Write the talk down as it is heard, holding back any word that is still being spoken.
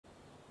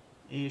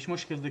És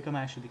most kezdődik a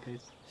második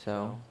rész.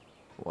 So,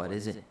 what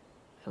is it?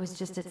 I was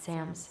just at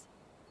Sam's.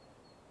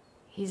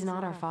 He's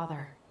not our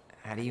father.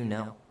 How do you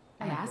know?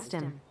 I asked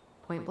him,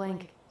 point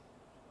blank.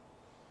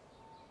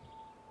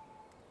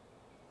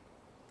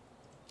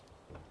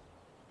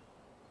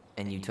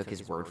 And you took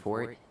his word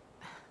for it?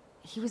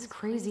 He was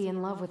crazy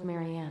in love with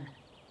Marianne.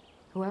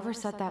 Whoever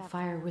set that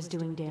fire was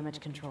doing damage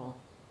control.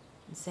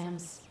 And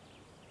Sam's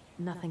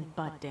nothing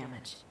but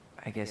damage.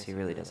 I guess he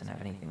really doesn't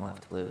have anything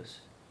left to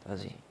lose,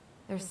 does he?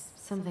 There's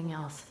something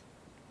else.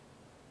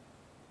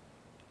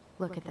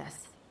 Look at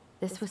this.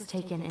 This was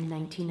taken in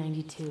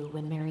 1992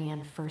 when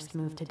Marianne first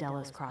moved to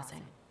Delos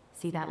Crossing.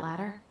 See that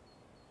ladder?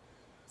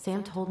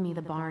 Sam told me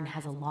the barn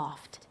has a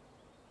loft.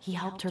 He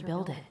helped her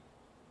build it.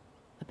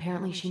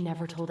 Apparently she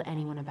never told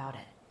anyone about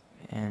it.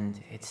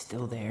 And it's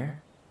still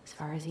there? As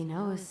far as he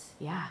knows,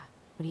 yeah.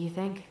 What do you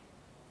think?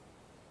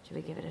 Should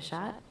we give it a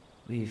shot?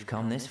 We've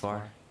come this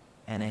far.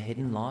 And a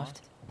hidden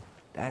loft?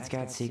 That's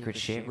got secret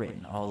shit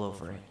written all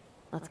over it.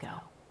 Let's go.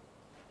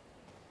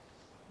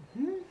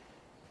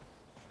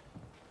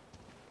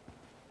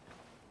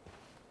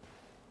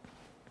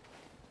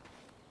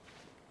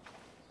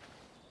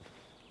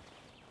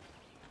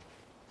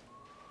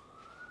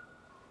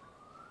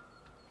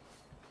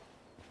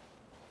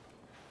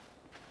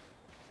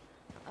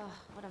 Ugh,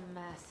 what a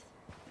mess.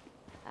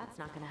 That's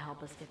not gonna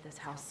help us get this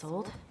house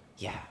sold.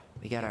 Yeah,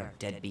 we got our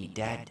deadbeat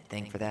dad to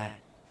thank for that.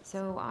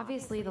 So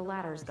obviously the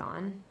ladder's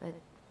gone, but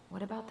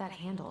what about that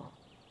handle?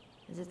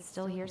 Is it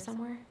still here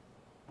somewhere?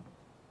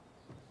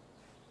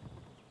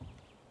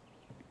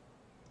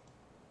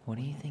 What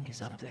do you think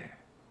is up there?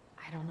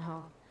 I don't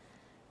know.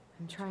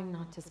 I'm trying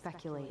not to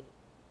speculate.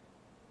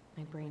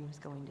 My brain was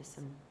going to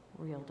some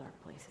real dark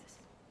places.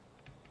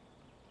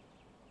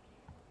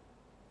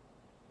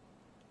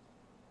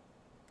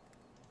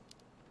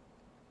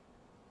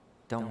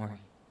 Don't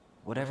worry.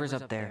 Whatever's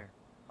up there,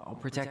 I'll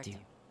protect you.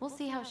 We'll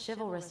see how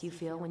chivalrous you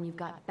feel when you've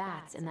got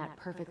bats in that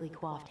perfectly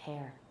coiffed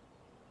hair.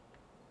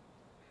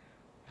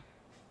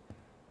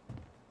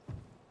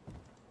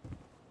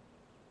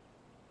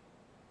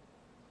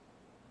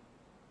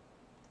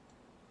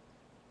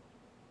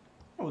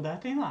 Jó, de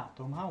hát én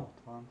látom, hát ott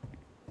van.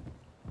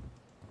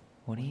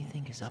 What do you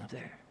think is up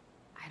there?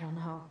 I don't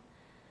know.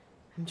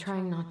 I'm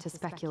trying not to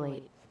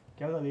speculate.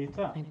 Kell a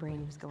létre? My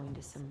brain was going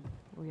to some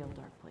real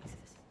dark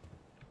places.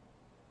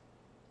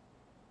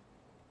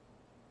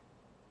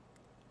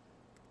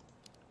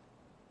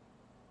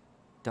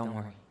 Don't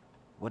worry.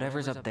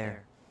 Whatever's up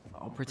there,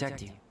 I'll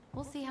protect you.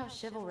 We'll see how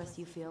chivalrous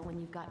you feel when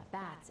you've got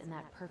bats in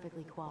that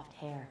perfectly coiffed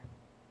hair.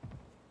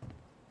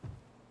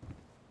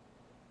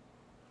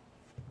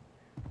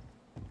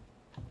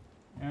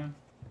 Yeah.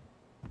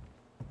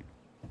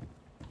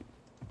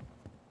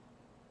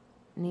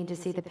 Need to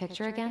see the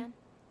picture again?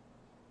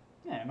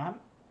 Nem, hát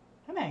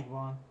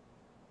megvan.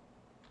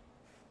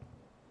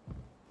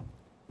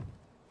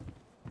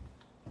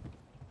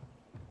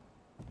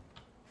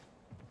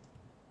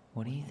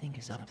 What do you think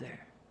is up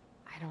there?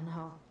 I don't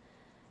know.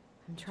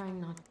 I'm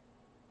trying not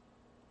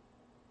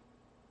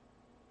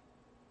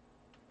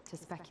to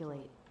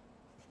speculate.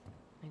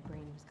 My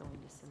brain was going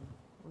to some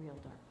real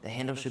dark. The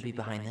handle should be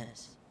behind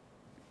this.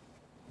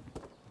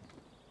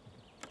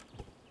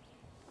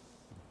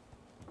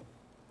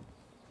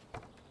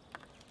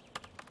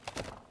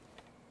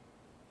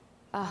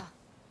 Ah,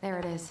 there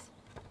it is.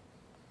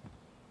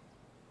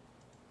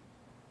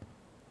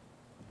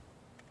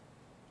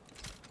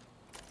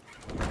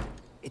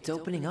 It's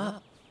opening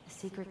up. The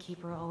secret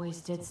keeper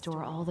always did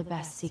store all the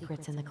best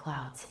secrets in the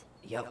clouds.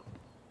 Yep.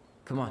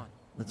 Come on,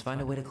 let's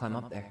find a way to climb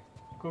up there.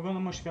 Akkor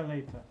gondolom most kell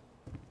létre.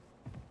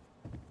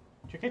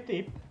 Csak egy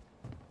tipp.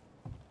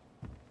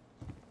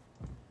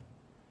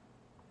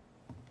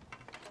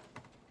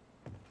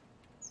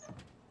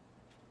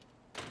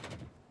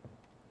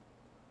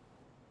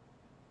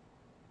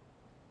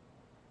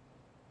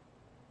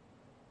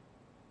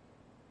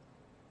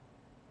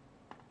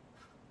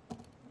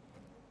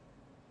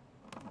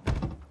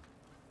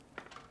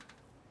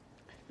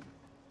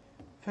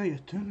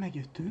 Feljöttünk,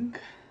 megjöttünk.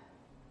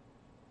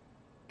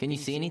 Can you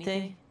see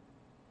anything?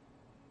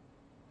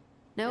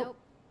 Nope,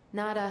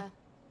 nada.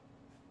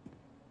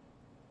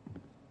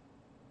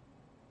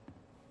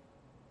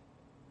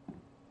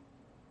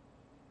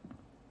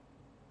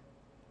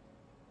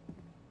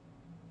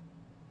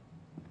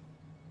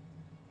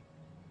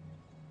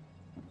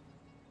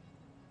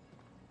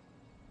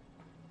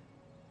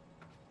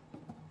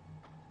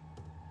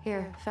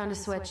 Here, found a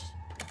switch.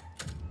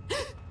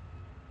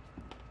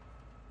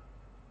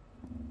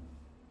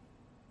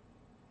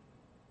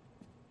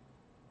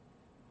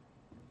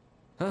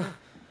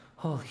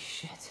 Holy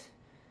shit.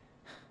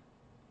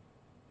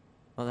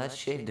 Well, that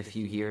shaved a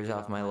few years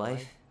off my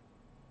life.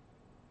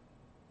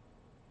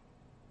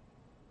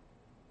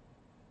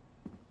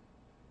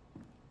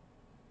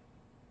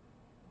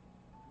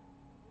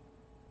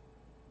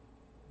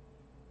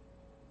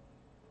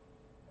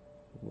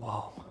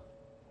 Whoa.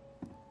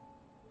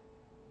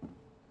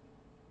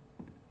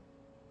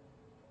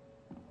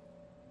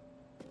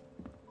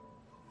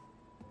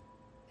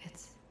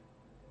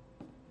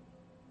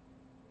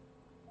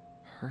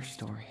 her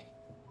story.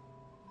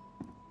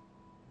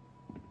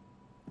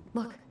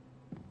 Look,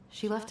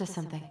 she left us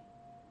something.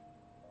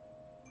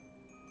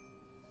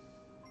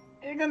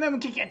 Én gondolom,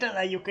 ki kell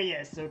találjuk a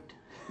jelszót.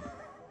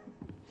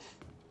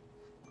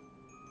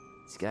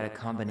 It's got a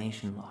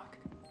combination lock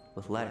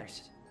with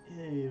letters.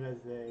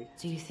 Évezzeg.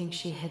 Do you think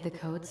she hid the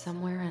code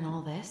somewhere in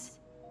all this?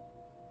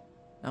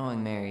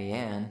 Knowing Mary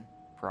Ann,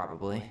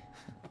 probably.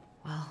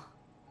 Well,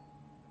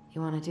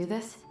 you want to do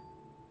this?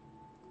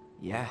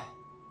 Yeah,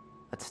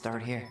 let's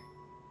start here.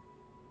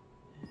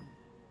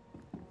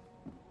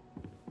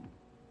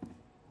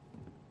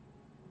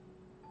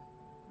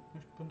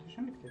 Most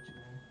pontosan mit kell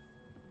csinálni?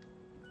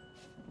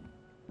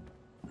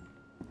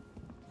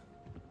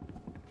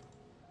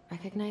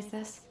 Recognize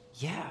this?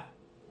 Yeah,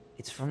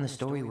 it's from the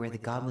story where the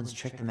goblins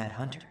tricked the Mad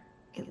Hunter.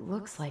 It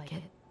looks like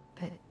it,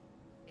 but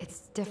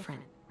it's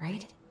different,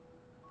 right?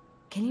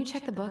 Can you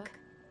check the book?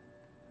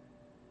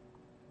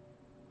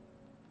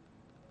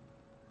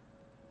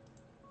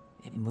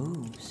 It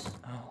moves.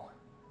 Oh,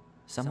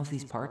 some of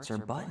these parts are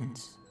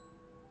buttons.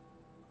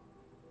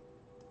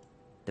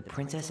 The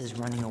princess is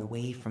running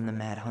away from the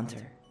Mad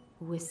Hunter.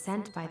 Who was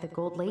sent by the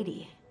Gold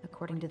Lady,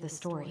 according to the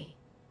story.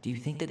 Do you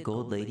think the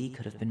Gold Lady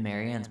could have been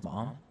Mary Ann's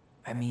mom?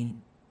 I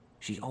mean,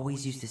 she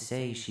always used to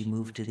say she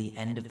moved to the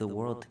end of the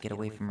world to get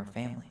away from her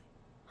family.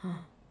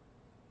 Huh.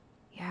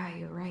 Yeah,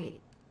 you're right.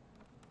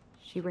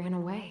 She ran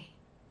away.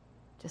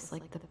 Just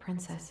like the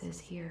princess is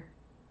here.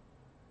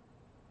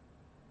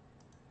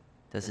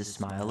 Does his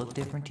smile look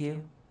different to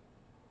you?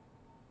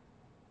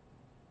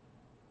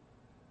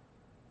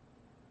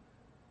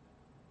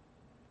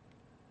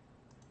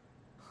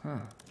 Huh.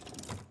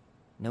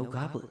 No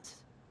goblins.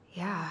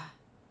 Yeah.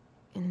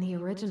 In the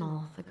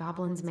original, the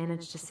goblins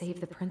managed to save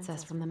the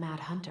princess from the Mad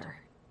Hunter.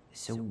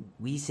 So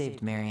we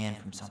saved Mary Ann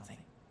from something,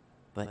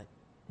 but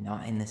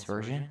not in this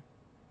version?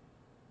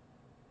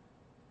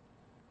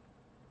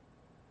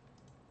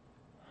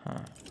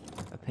 Huh.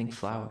 A pink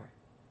flower.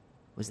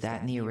 Was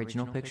that in the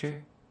original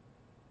picture?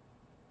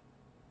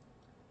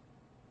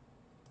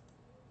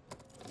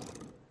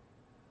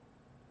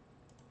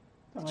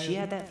 She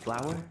had that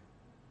flower?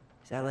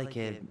 Is that like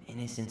a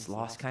innocence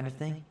lost kind of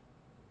thing?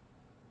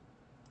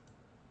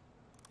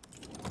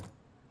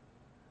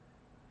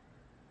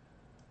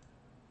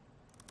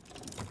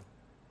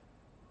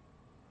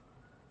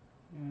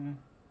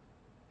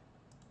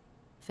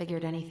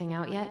 Figured anything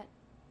out yet?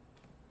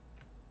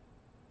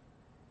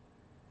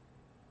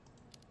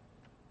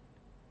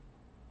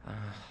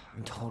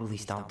 I'm totally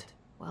stumped.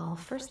 Well,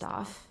 first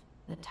off,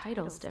 the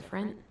title's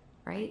different,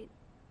 right?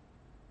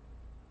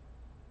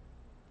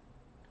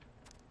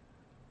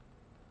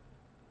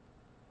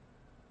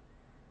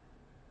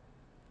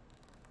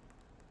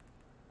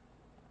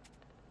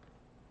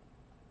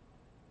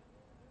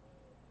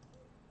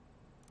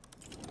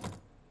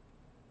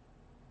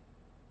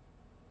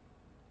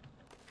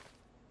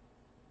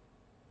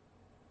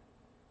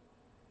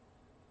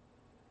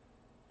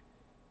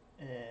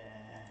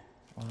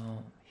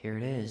 Well, here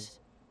it is.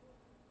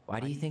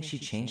 Why do you think she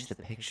changed the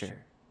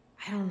picture?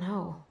 I don't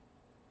know.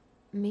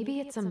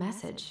 Maybe it's a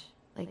message.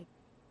 Like,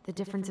 the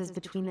differences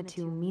between the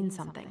two mean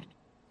something.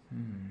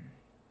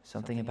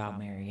 Something about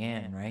Mary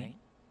Ann, right?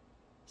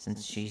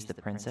 Since she's the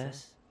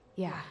princess?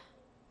 Yeah.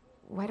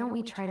 Why don't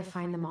we try to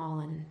find them all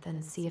and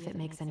then see if it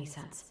makes any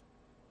sense?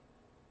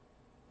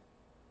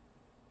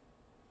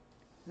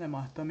 Nem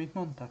adta, amit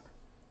mondtak.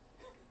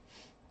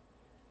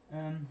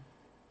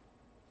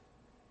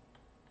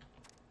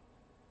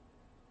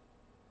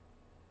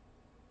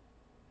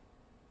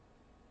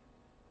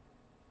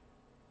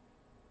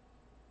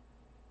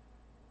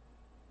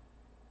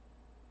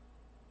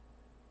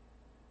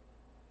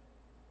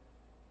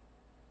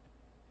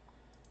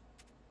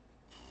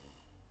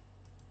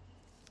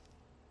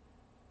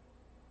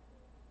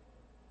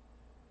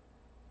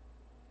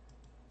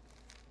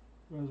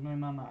 Az majd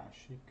már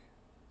másik.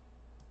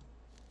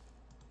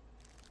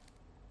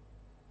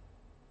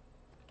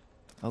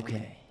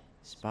 Okay,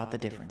 spot the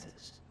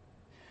differences.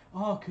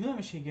 A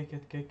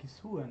különbségeket kell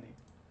kiszúrni.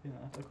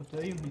 Pillanat, akkor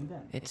töljünk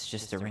minden? It's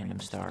just a random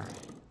star.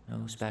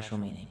 No special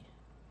meaning.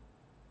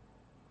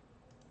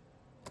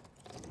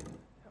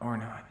 Or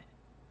not.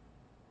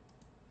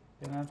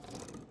 Pillanat.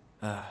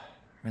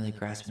 Really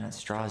grasping at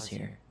straws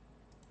here.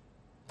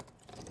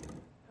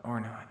 Or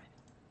not.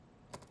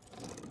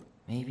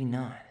 Maybe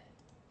not.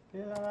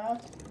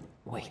 Pillanat.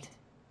 Wait.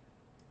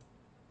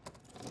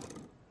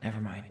 Never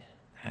mind.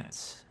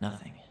 That's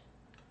nothing.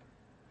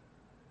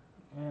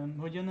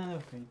 Hogyan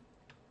előfény?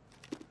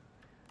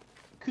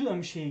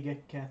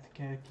 Különbségeket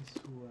kell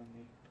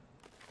kiszúrni.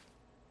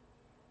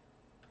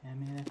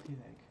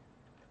 Elméletileg.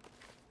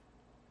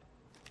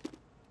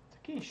 Ez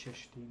a késő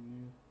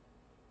stimmű.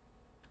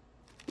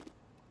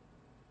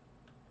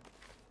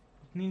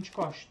 Ott nincs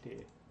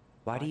kastély.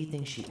 Why do you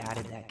think she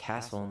added that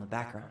castle in the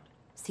background?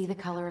 See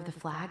the color of the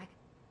flag?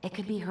 It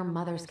could be her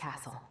mother's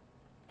castle.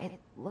 It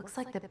looks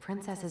like the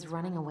princess is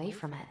running away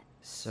from it.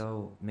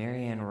 So,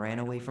 Mary Ann ran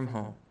away from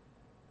home.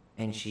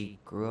 And she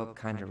grew up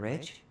kinda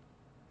rich?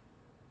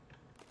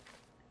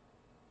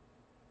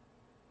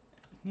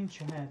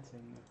 Nincs a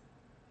hercegnő.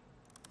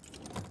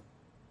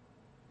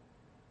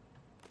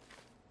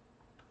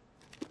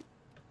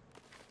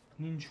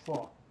 Nincs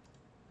fa.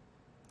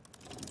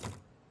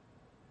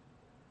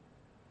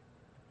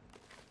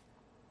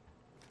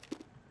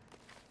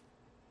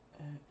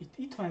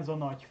 Itt van ez a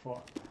nagy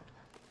fa.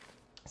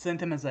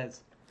 Szerintem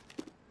ez.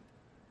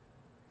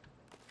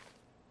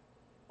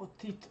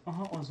 Ott itt,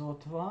 aha, az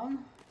ott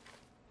van.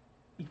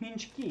 Itt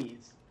nincs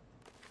kéz.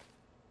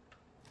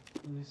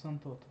 Ez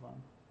viszont ott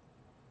van.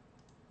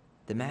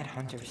 The Mad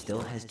Hunter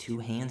still has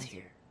two hands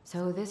here.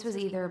 So this was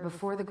either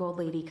before the gold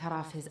lady cut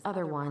off his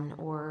other one,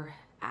 or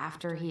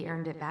after he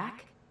earned it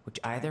back? Which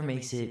either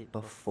makes it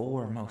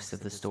before most of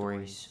the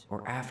stories,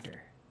 or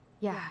after.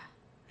 Yeah,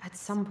 at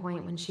some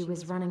point when she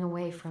was running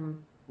away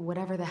from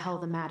whatever the hell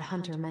the Mad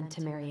Hunter meant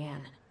to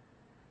Marianne.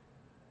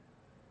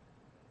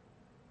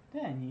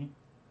 De ennyi.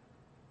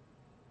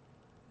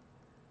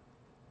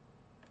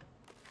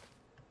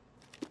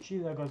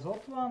 Csillag az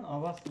ott van,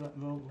 a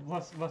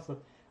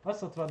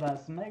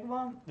vasszatvadász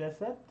megvan,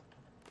 veszett.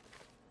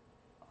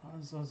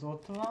 Az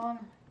ott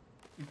van.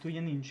 Itt ugye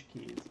nincs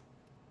kéz.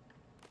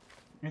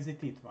 Ez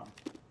itt van.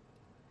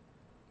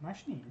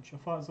 Más nincs, a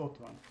fa az ott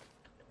van.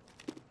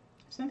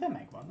 Szerintem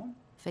megvan, nem?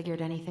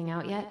 Figured anything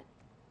out yet?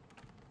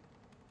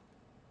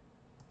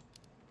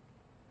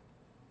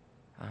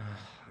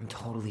 I'm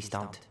totally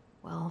stumped.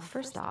 Well,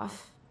 first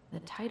off, the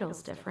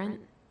title's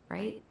different,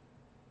 right?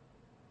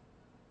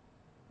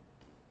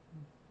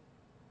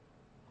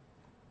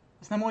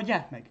 Ezt nem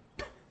oldják meg?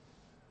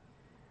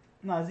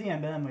 Na, az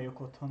ilyenben nem vagyok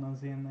otthon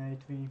az ilyen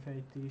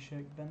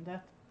ejtvényfejtésekben,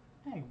 de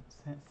hát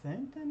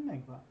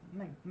szerintem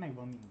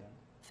megvan minden.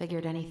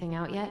 Figured anything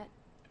out yet?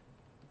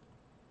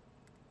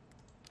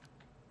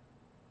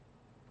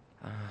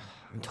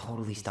 I'm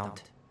totally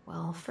stumped.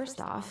 Well, first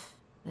off,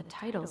 the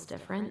title's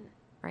different,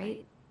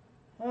 right?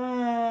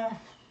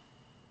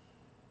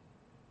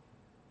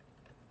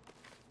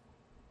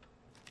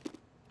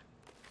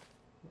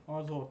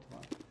 Az ott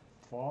van.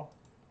 Fa.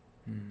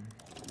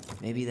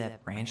 Maybe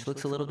that branch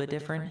looks a little bit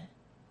different?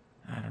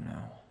 I don't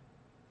know.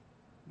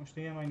 Most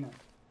igen vagy nem?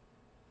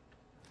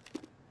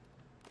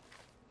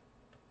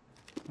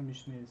 Nem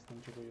is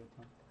néztem, csak hogy ott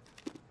van.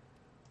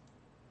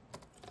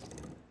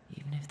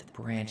 Even if the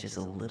branch is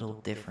a little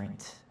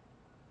different,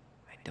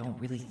 I don't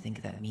really think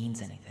that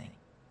means anything.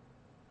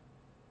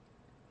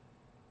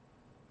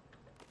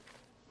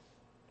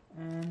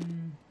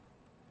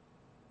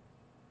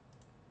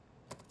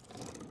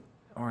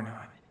 Or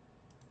not.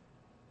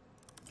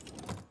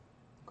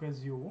 Akkor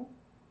ez jó.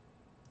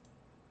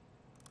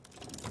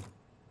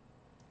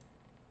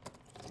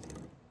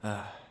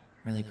 I'm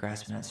really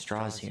grasping at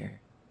straws here.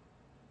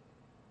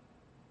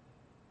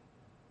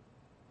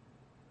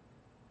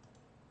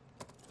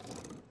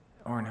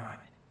 Or not.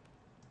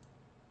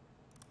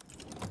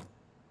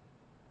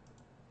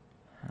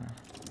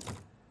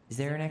 Is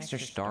there an extra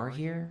star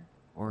here?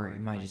 Or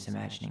am I just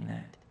imagining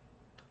that?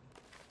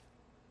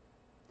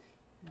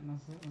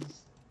 Nem,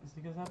 az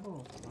igazából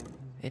ott van.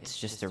 It's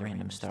just a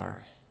random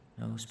star.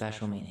 No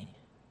special meaning.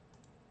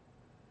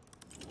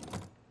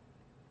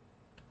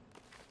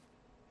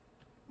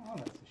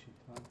 Lesz is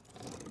itt van.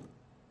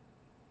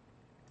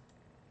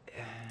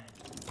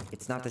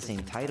 It's not the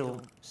same title,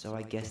 so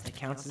I guess that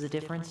counts as a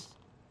difference.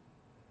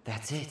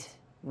 That's it.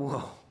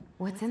 Whoa.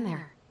 What's in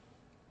there?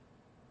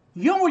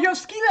 Ja, hogy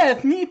azt ki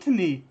lehet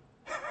nyitni!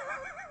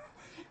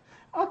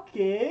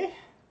 Oké.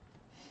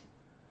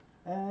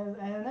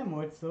 Ez nem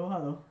volt szó,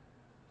 haló.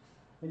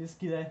 Hogy ezt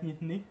ki lehet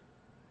nyitni.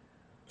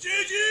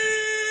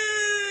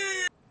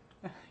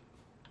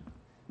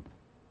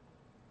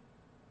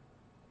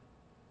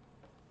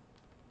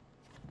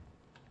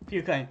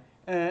 Fiúkáim,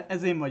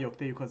 ez én vagyok,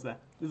 tegyük hozzá.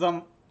 Ez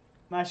a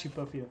másik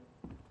profil.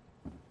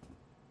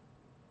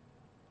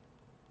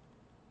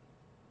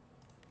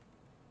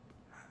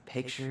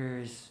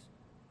 Pictures,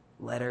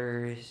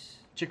 letters.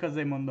 Csak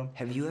azért mondom.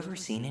 Have you ever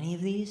seen any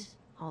of these?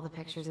 All the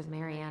pictures of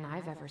Marianne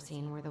I've ever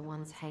seen were the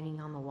ones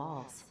hanging on the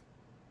walls.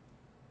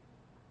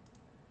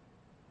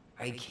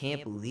 I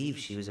can't believe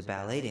she was a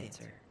ballet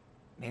dancer.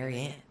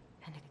 Marianne.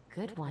 And a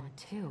good one,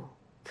 too.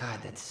 God,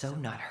 that's so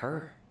not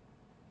her.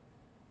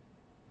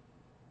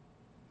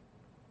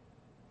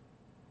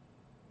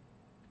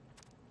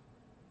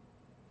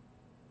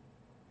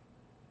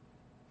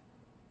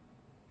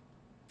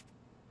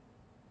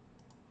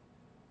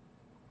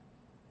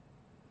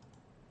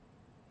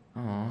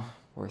 Oh,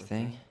 poor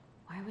thing.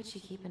 Why would she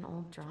keep an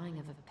old drawing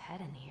of a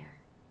pet in here?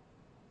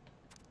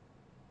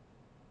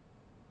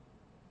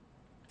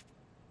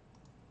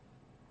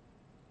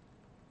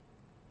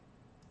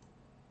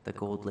 The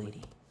gold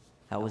lady.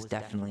 That was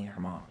definitely her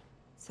mom.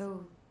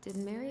 So, did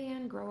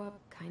Marianne grow up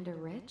kinda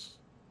rich?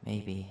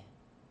 Maybe.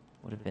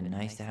 Would have been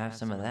nice to have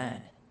some of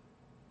that.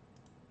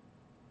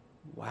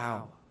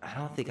 Wow, I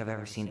don't think I've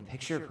ever seen a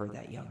picture of her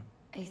that young.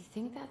 I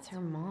think that's her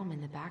mom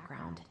in the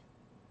background.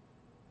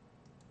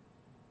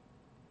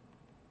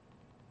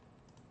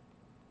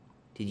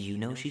 Did you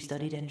know she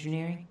studied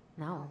engineering?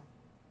 No,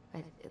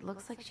 but it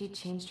looks like she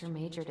changed her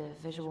major to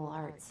visual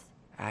arts.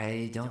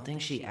 I don't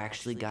think she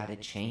actually got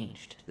it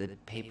changed. The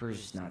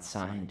paper's not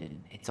signed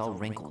and it's all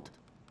wrinkled,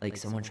 like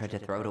someone tried to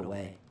throw it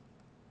away.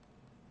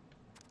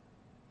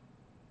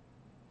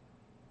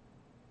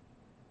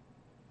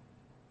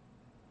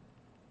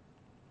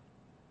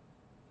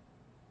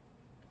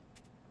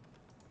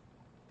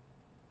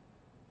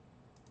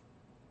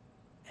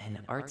 An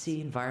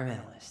artsy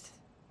environmentalist.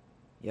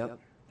 Yep,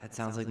 that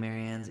sounds like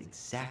Marianne's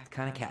exact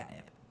kind of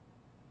catnip.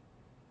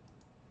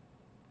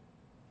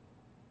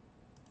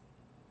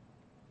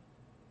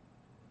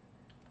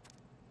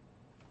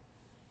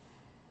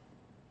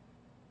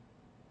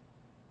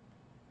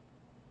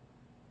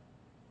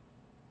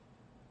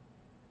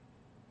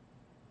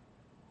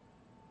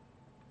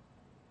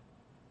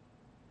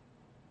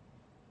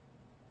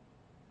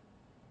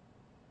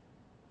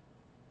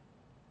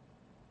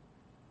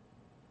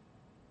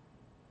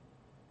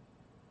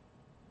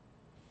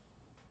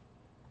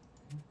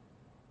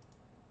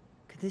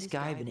 Could this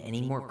guy have been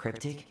any more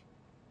cryptic?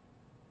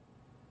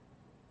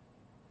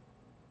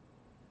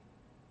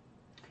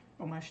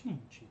 Jó, más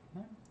nincs itt,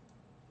 nem?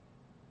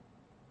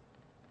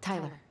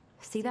 Tyler,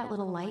 see that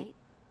little light?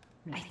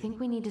 I think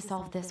we need to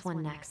solve this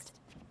one next.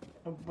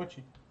 Oh,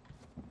 bocsi.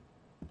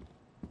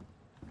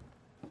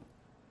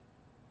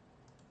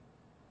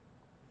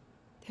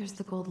 There's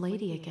the gold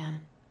lady again.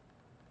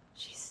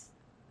 She's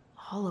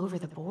all over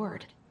the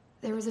board.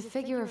 There was a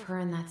figure of her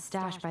in that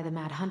stash by the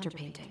Mad Hunter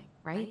painting,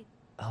 right?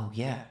 Oh,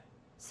 yeah.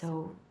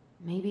 So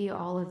maybe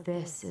all of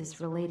this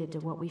is related to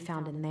what we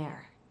found in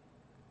there.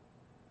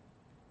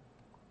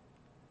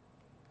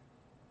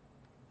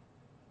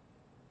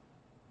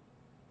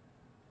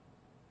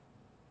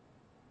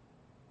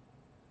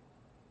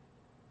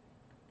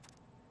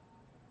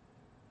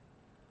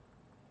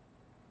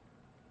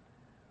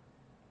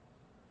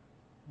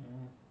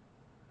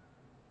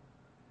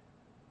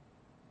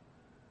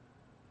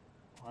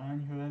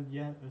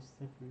 Aranyhölgyel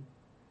összefügg.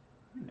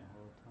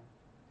 Mindenhol ott van.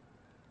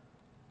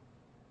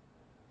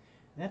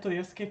 Lehet, hogy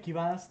azt kell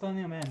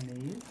kiválasztani, amelyen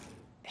néz.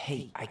 Hey,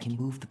 I can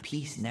move the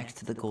piece next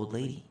to the gold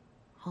lady.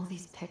 All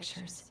these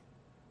pictures.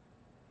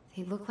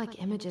 They look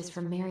like images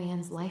from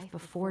Marianne's life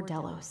before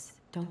Delos,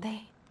 don't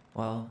they?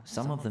 Well,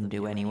 some of them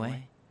do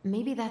anyway.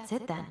 Maybe that's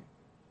it then.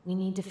 We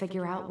need to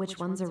figure out which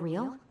ones are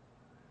real?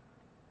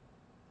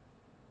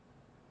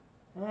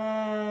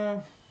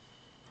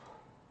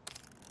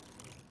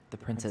 The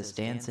princess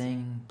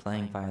dancing,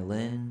 playing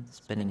violin,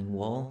 spinning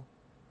wool.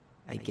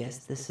 I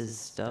guess this is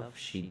stuff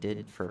she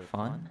did for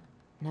fun?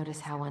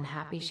 Notice how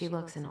unhappy she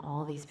looks in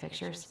all these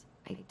pictures?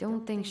 I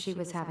don't think she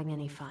was having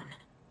any fun.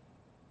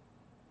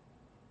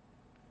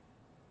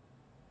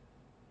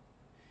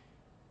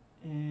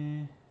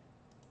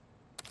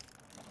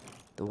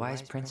 The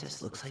wise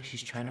princess looks like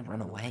she's trying to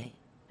run away.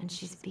 And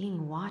she's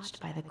being watched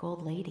by the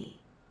gold lady.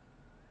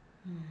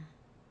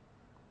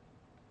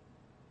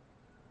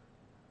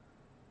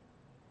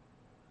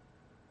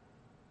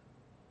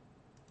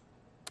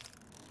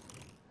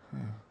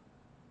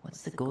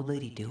 What's the gold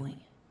lady doing?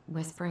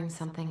 Whispering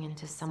something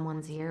into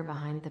someone's ear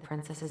behind the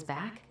princess's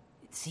back?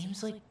 It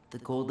seems like the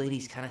gold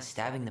lady's kind of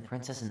stabbing the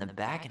princess in the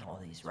back in all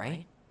these,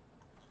 right?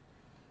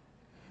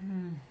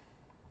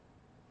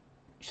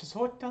 És ez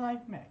hogy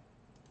találjuk meg?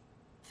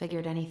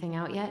 Figured anything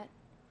out yet?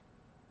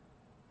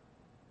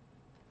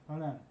 Ha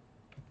nem.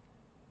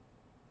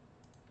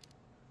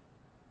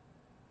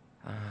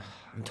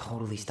 I'm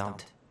totally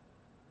stumped.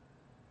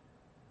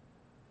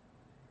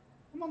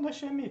 Nem mondasz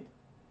semmit?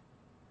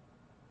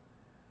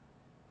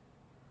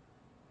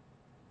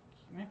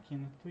 Meg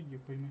kéne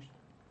tudjuk, hogy most...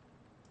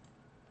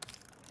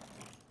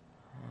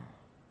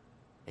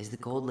 Is the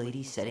gold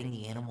lady setting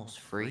the animals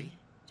free?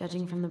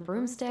 Judging from the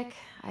broomstick,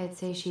 I'd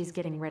say she's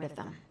getting rid of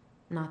them,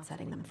 not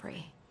setting them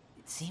free.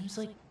 It seems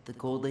like the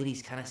gold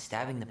lady's kind of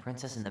stabbing the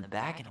princess in the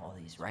back in all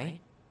these,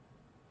 right?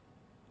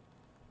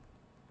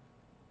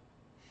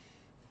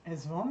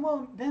 Ez van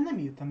valami, de nem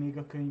írta még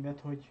a könyvet,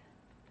 hogy...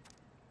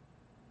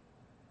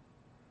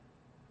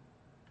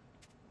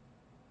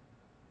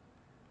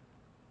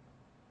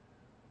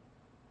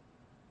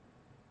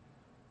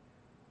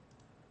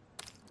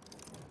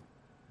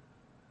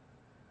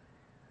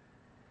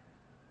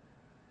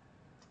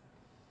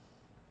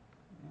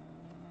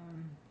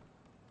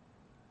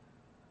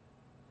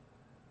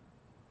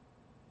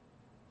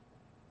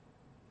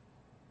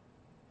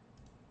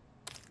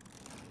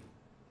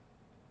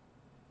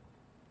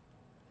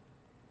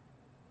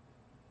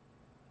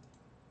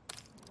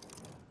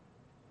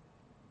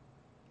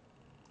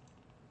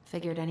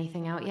 Figured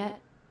anything out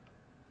yet?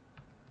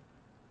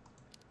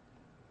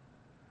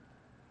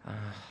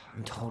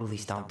 I'm totally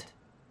stumped.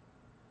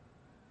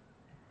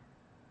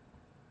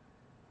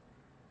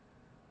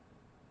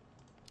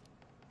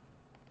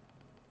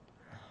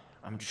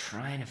 I'm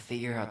trying to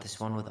figure out this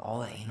one with all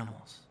the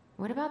animals.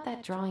 What about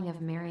that drawing of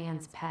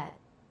Marianne's pet?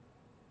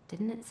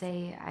 Didn't it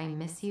say, I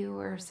miss you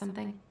or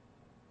something?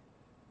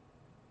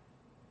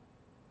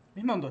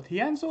 Mit mondott?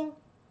 Hiányzol?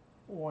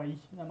 Oj,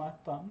 nem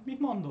adtam. Mit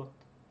mondott?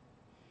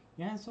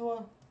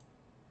 Hiányzol?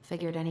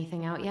 Figured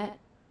anything out yet?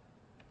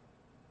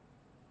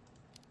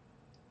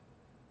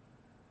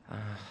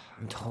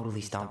 I'm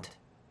totally stumped.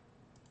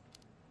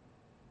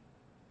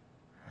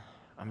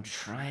 I'm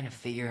trying to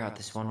figure out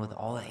this one with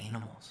all the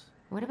animals.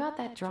 What about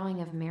that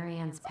drawing of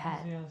Marianne's pet?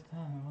 Azért azt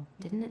elmondom.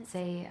 Didn't it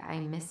say, I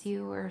miss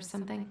you or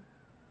something?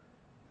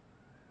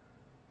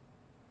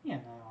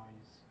 Milyen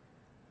rajz?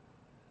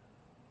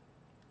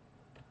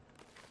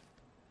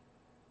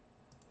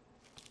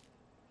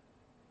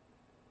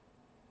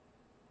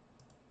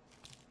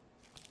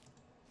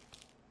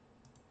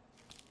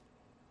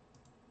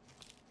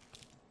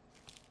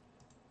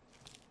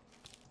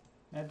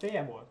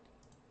 Medvéje volt?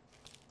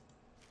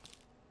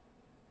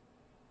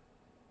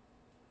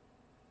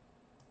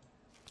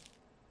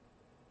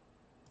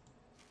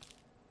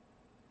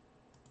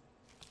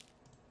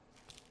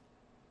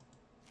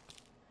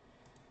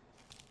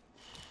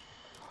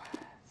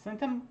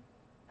 Szerintem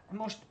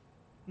most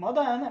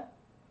madár nem...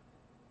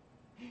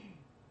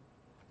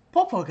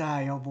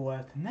 Papagája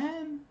volt,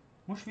 nem?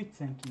 Most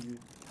viccen kívül.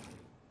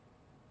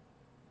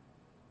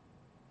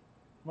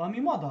 Valami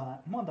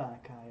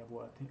madárkája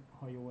volt,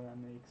 ha jól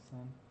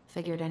emlékszem.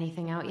 Figured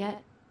anything out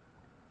yet?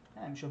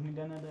 Nem sok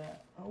mindenne,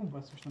 de...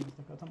 basszus, nem ezt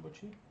akartam,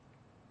 bocsi.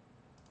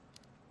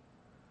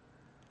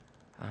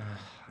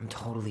 I'm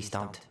totally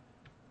stumped.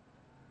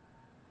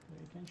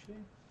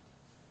 Tevékenység.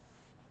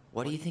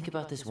 What do you think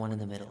about this one in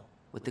the middle,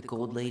 with the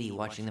gold lady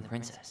watching the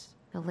princess?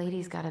 The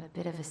lady's got a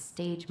bit of a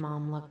stage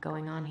mom look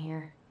going on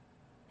here.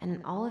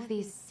 And all of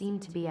these seem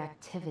to be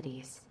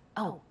activities.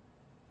 Oh,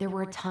 there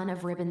were a ton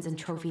of ribbons and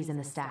trophies in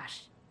the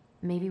stash.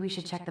 Maybe we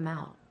should check them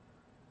out.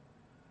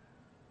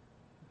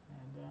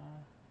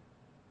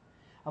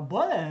 A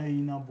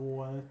balerina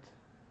volt.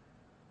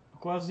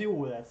 Akkor az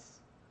jó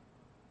lesz.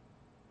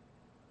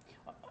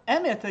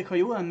 Elméletileg, ha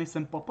jól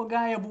emlékszem,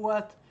 papagája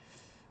volt,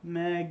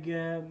 meg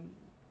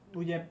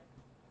ugye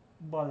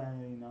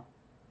balerina.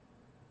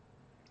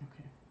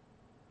 Oké.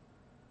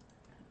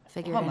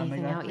 Figured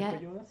anything out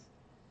yet?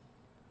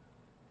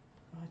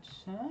 Vagy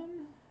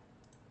sem.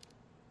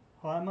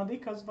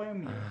 Harmadik, az vajon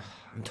mi?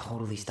 I'm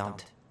totally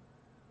stumped.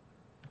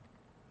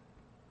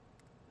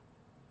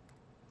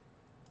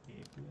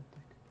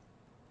 Épületek.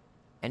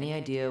 Any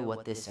idea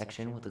what this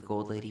section with the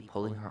gold lady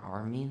pulling her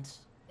arm means?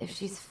 If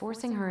she's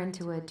forcing her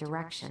into a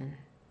direction,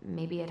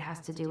 maybe it has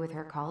to do with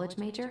her college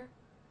major?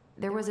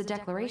 There was a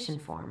declaration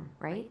form,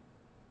 right?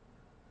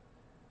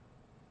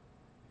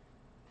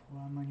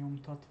 Forma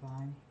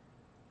nyomtatvány.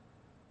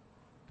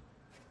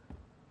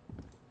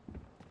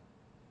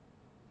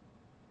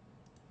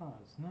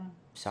 Az, nem?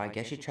 So I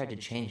guess she tried to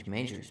change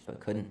majors, but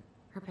couldn't.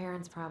 Her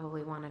parents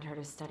probably wanted her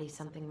to study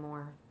something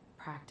more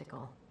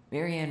practical.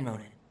 Marianne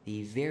Ronan,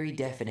 the very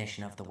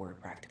definition of the word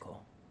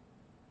practical.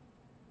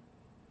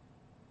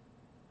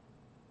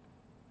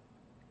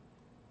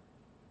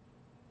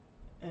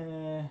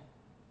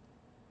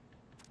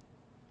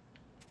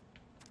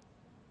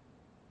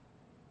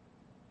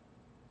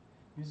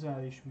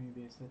 Vizuális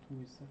művészet,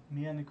 új szak.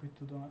 Milyennek, hogy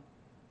tudom?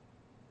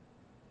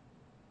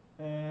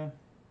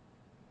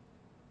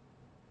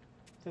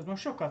 Tehát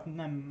most sokat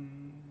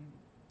nem...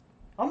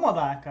 A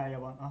madárkája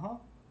van,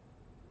 aha.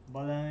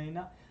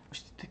 Balerina.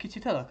 Most itt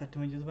kicsit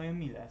elakadtam, hogy ez vajon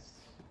mi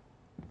lesz.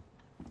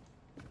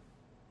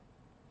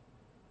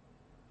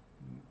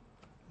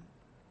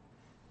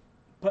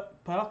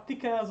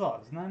 Praktika az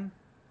az, nem?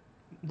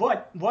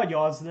 Vagy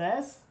az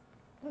lesz.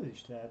 Az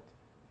is lehet.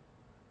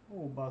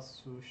 Ó,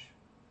 basszus.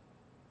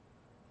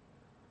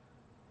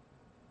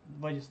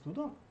 Vagy ezt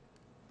tudom?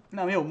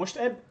 Nem, jó, most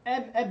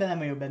ebben nem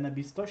vagyok benne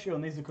biztos. Jó,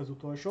 nézzük az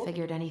utolsó.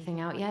 Figured anything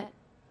out yet?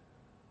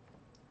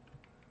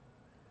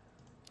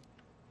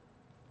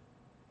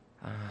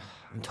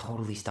 I'm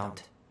totally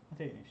stumped. Hát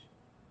én is.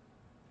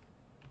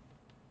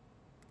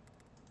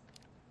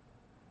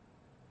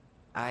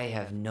 I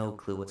have no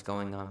clue what's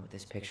going on with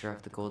this picture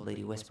of the gold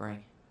lady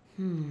whispering.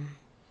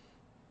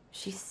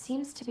 She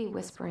seems to be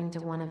whispering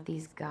to one of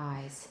these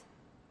guys.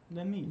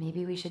 De mi?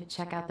 Maybe we should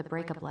check out the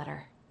breakup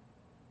letter.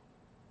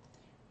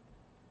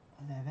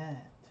 A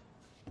levelet.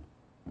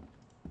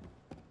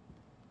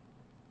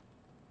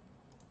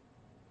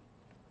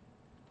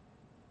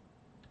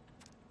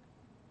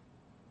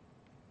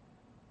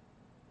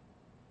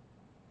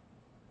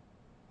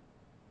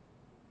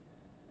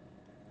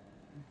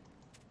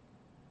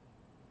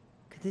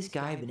 Could this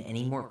guy have been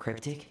any more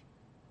cryptic?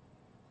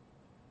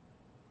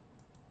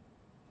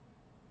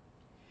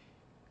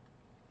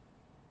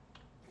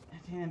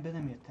 Hát én ebben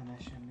nem értem el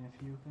semmi, a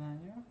fiúk,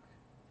 lányok.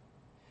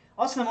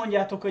 Azt nem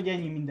mondjátok, hogy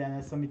ennyi minden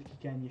lesz, amit ki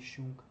kell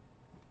nyissunk.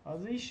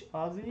 Az is,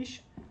 az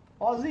is,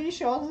 az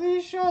is, az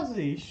is, az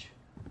is.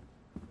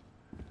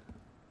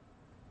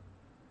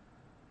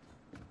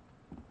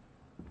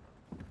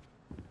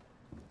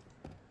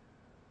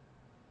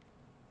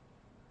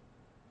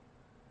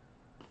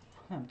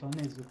 Nem tudom,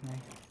 nézzük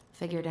meg.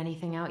 Figured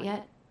anything out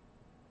yet?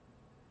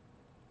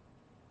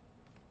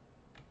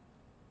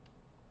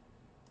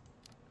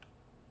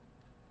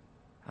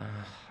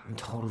 I'm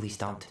totally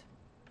stumped.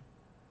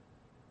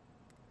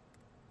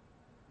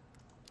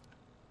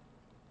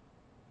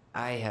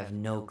 I have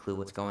no clue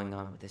what's going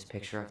on with this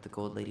picture of the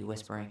gold lady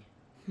whispering.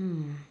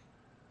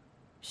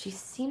 She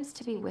seems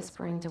to be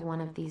whispering to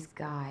one of these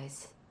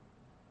guys.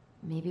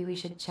 Maybe we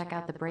should check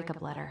out the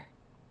breakup letter.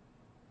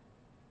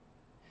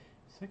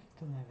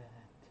 Szakít a levelet.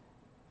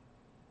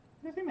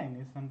 Ezért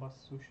megnézem,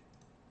 basszus.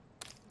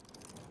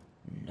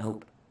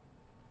 Nope.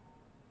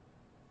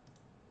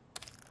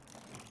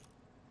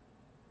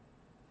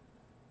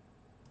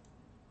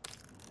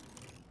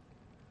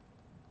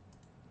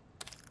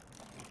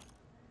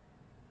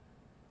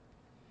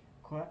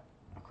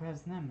 Akkor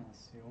ez nem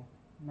lesz jó.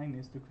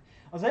 Megnéztük.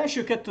 Az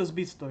első kettő az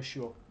biztos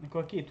jó.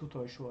 Akkor a két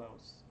utolsó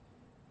rossz.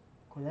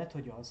 Akkor lehet,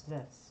 hogy az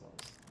lesz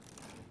az.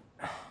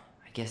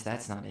 I guess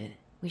that's not it.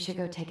 We should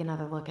go take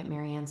another look at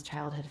Marianne's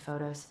childhood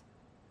photos.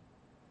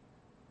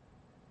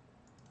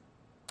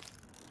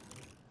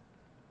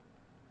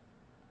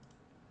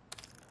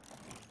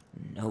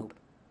 Nope.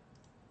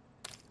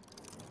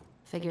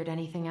 Figured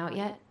anything out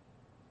yet?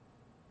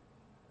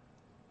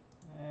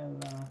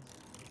 Ellát.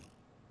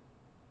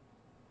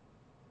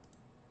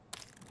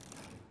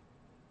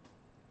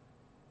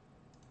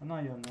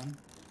 Nagyon nem.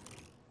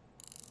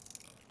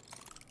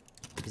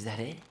 Is that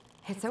it?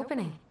 It's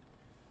opening.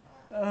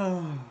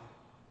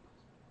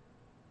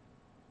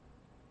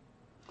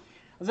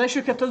 Az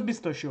első kettő az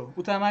biztos jó.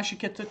 Utána a másik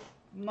kettőt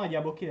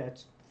nagyjából ki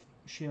lehet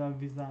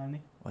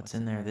silagvizálni. What's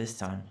in there this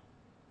time?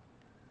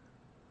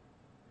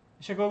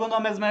 És akkor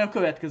gondolom ez már a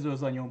következő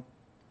az anyom.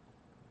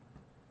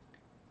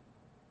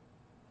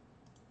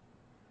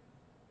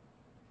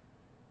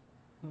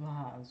 A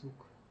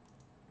házuk.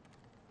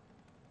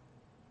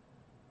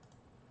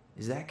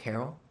 Is that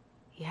Carol?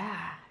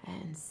 Yeah,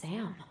 and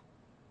Sam.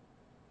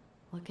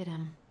 Look at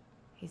him.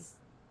 He's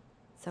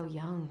so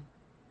young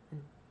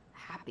and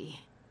happy.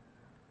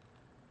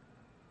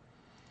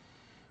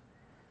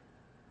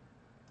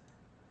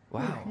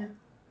 Wow.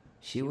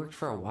 She worked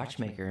for a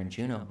watchmaker in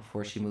Juneau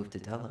before she moved to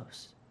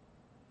Delos.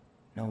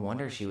 No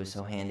wonder she was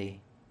so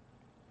handy.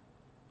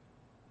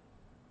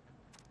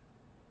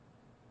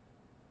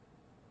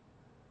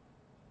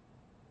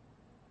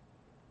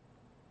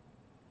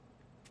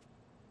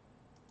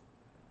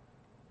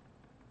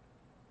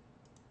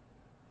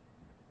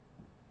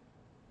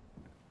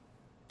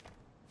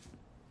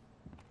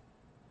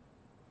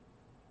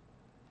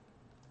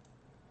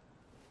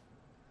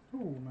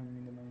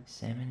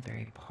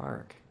 Salmonberry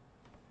Park.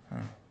 Huh.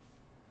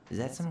 Is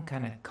that some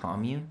kind of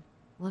commune?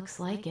 Looks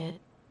like it.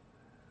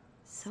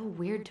 So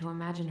weird to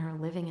imagine her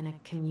living in a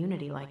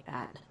community like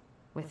that.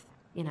 With,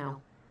 you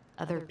know,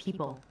 other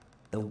people.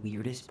 The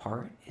weirdest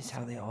part is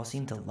how they all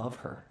seem to love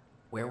her.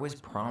 Where was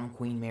prom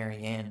queen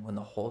Marianne when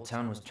the whole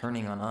town was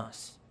turning on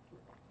us?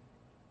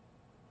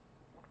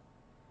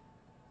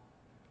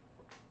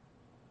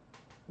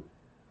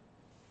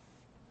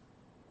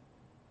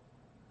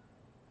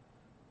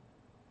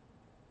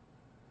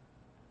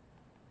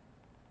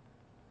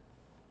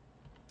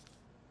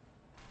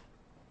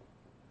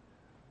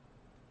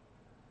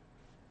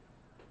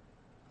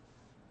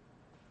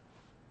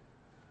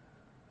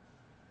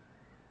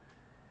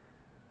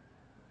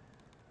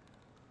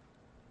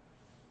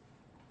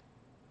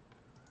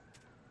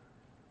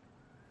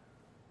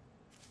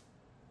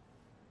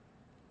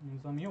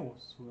 Ez ami jó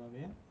hosszú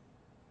levél.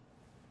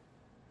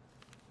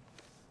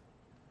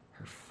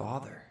 Her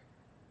father.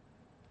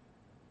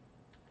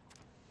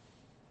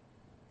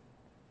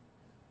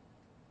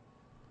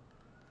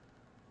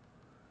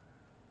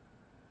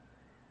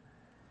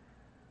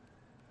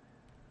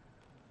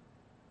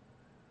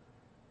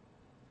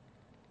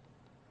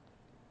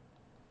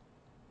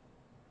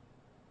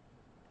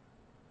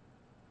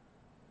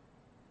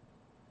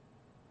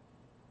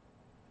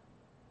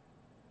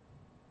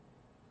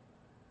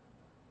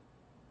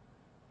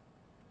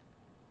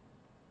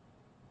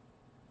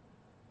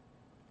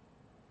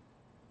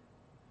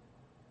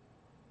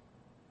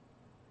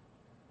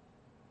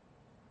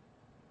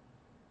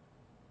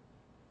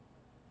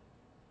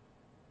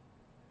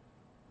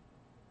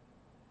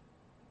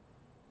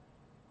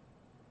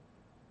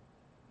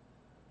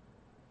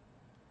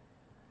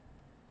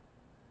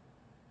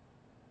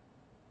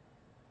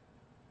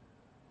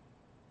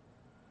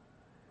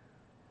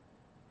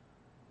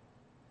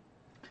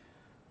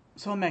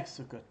 Szóval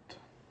megszökött.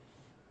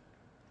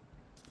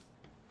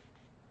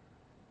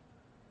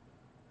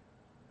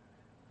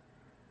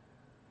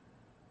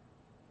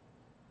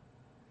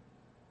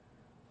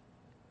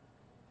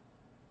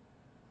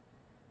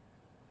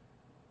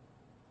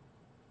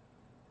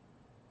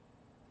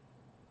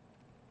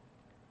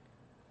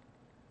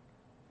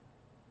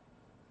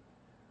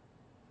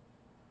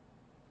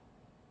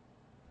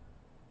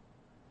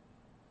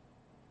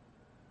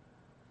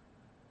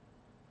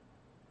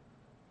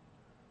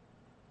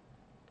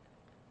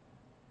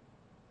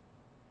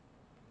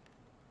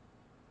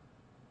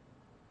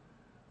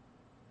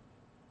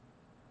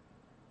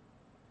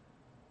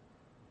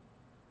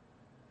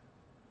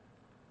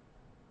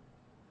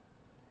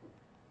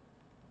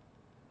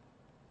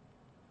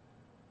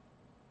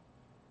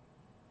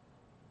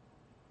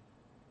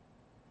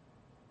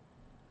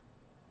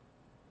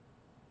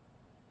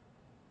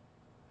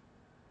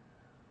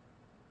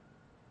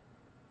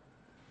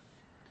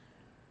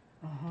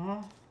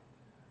 Aha.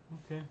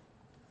 Oké.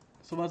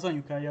 Szóval az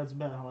anyukája az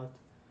belehalt.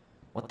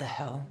 What the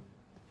hell?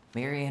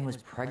 Marianne was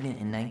pregnant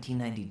in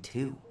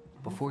 1992,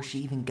 before she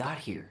even got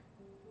here.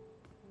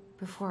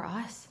 Before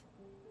us?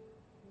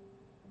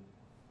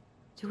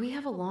 Do we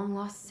have a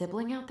long-lost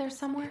sibling out there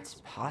somewhere?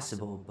 It's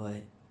possible,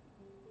 but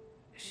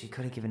she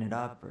could have given it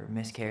up or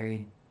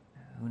miscarried.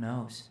 Who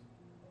knows?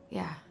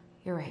 Yeah,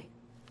 you're right.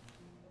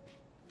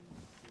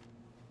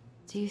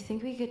 Do you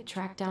think we could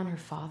track down her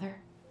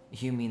father?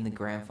 You mean the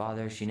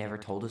grandfather she never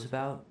told us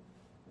about?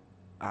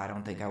 I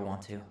don't think I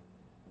want to.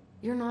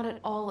 You're not at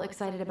all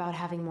excited about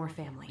having more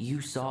family. You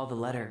saw the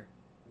letter.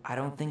 I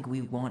don't think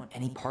we want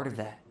any part of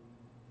that.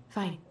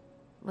 Fine.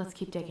 Let's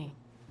keep digging.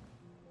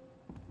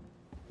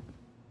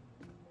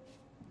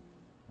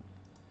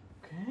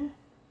 Oké.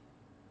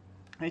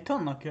 Itt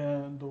vannak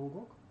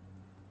dolgok.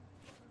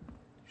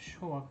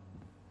 Soha.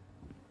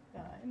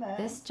 Jaj, ne.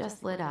 This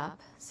just lit up,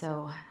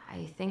 so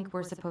I think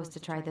we're supposed to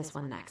try this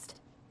one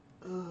next.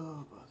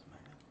 Bazd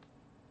meg.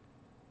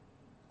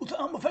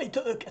 Utána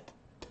fejtő őket.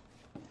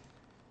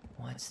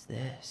 What's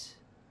this?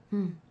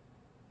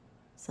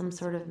 Some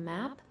sort of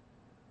map?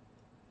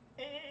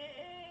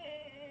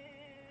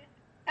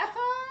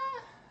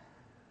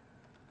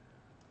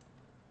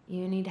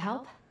 You need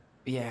help?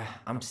 Yeah,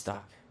 I'm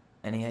stuck.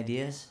 Any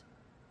ideas?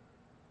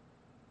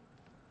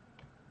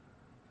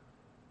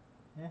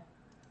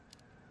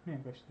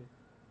 Milyen kastély?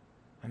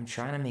 I'm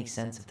trying to make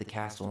sense of the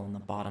castle in the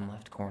bottom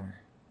left corner.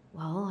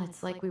 Well,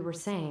 it's like we were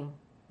saying.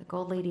 The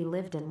Gold Lady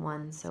lived in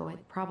one, so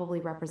it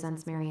probably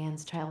represents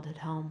Marianne's childhood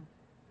home.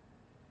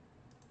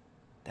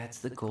 That's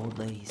the Gold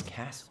Lady's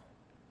castle.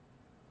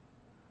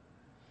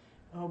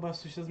 Ó,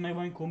 basszus, ez meg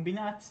van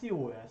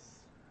kombináció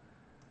lesz?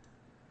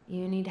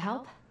 You need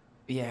help?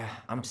 Yeah,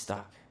 I'm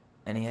stuck.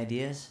 Any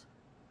ideas?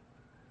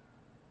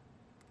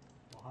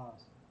 A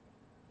ház.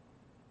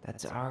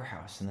 That's our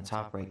house in the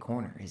top right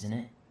corner, isn't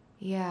it?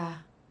 Yeah.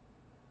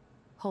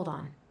 Hold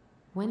on.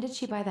 When did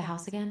she buy the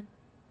house again?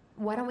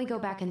 Why don't we go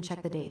back and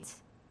check the dates?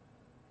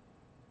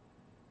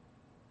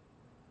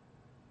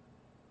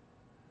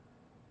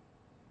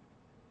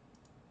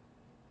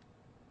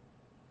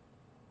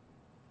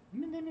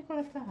 Mindig mikor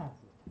lett a házat?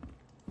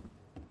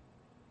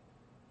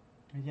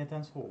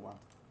 Egyáltalán szó van.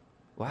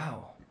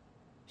 Wow.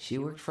 She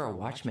worked for a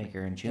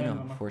watchmaker in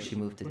Juneau before she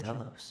moved to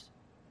Delos.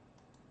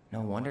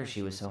 No wonder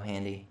she was so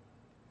handy.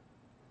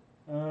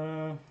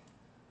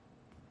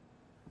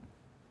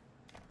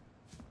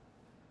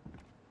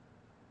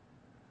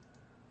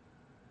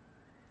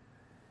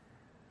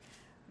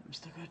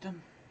 Ezt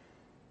akartam.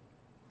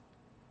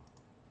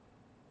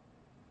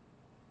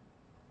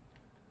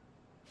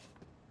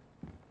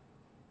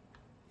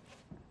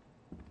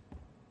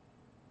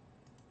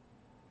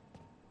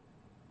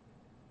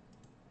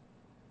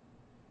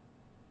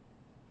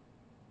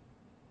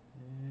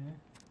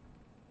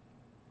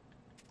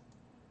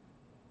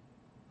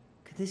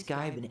 Could this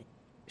guy have been...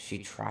 She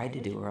tried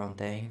to do her own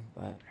thing,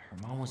 but her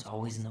mom was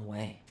always in the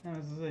way. Nem,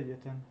 ez az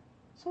egyetem.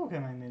 Szóval kell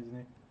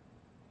megnézni.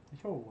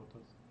 Hogy hol volt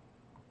az?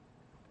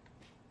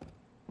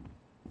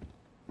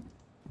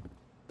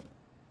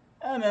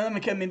 Nem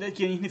kell mindegy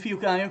kinyitni,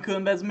 fiúk, álljon,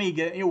 különben ez még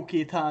jó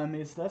 2-3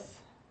 ész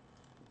lesz.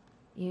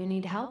 You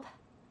need help?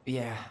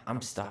 Yeah,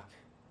 I'm stuck.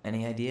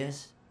 Any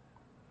ideas?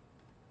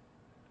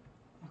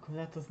 Akkor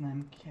lehet az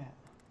nem kell.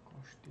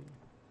 Kastély.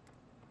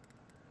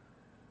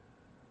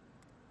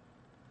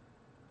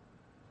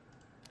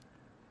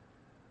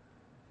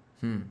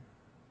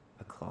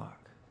 A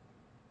clock.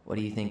 What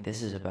do you think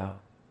this is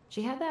about?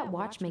 She had that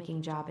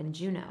watchmaking job in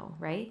Juneau,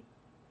 right?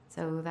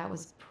 So that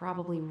was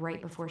probably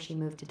right before she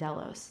moved to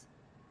Delos.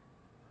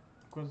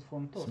 Akkor ez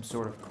fontos. Some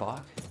sort of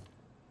clock?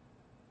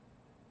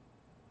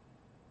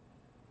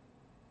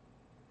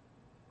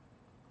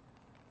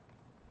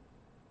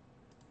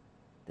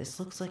 This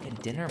looks like a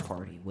dinner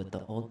party with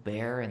the old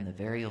bear and the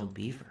very old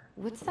beaver.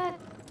 What's that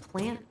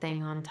plant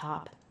thing on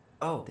top?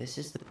 Oh, this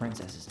is the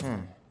princess's.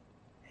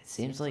 It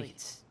seems like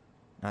it's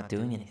not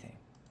doing anything.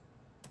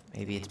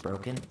 Maybe it's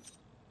broken?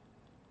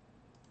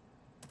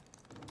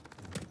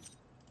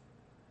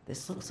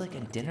 This looks like a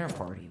dinner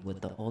party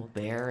with the old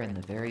bear and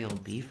the very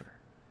old beaver.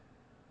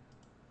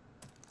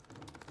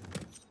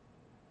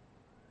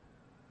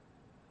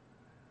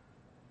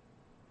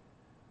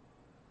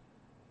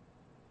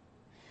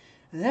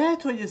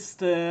 Lehet, hogy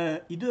ezt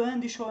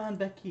időrendi során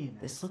be kéne.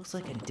 This looks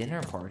like a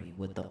dinner party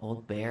with the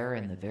old bear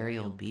and the very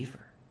old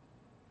beaver.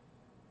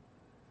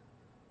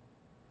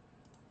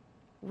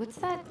 What's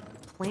that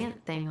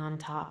plant thing on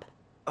top?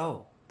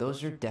 Oh,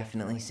 those are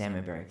definitely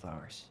salmonberry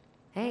flowers.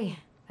 Hey,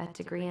 that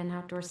degree in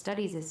outdoor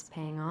studies is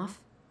paying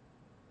off.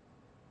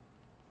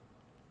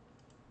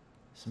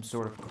 Some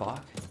sort of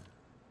clock?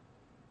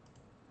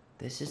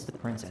 This is the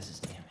princess's,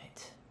 damn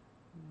it.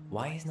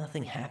 Why is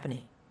nothing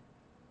happening?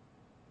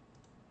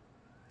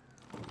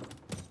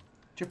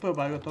 Csak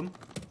próbálgatom.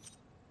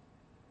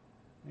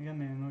 Igen,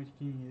 nagyon hogy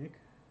kinyílik.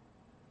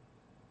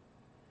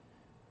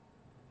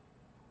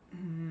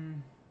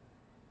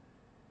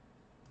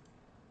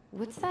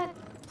 What's that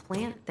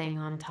plant thing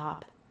on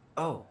top?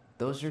 Oh,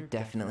 those are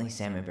definitely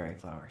salmonberry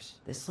flowers.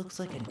 This looks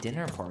like a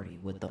dinner party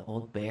with the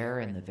old bear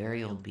and the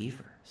very old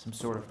beaver. Some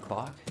sort of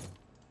clock?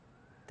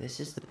 This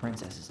is the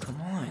princess's.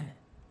 Come on.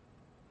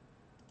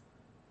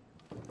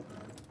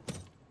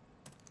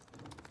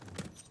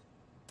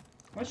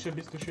 Az sem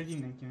biztos, hogy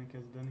innen kéne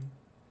kezdeni.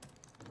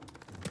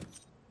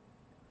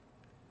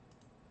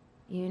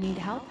 You need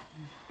help?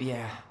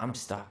 Yeah, I'm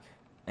stuck.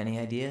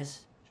 Any ideas?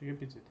 Csak egy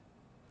picit.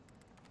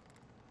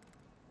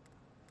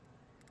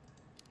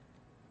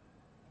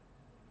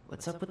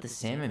 What's up with the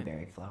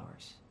salmonberry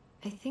flowers?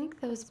 I think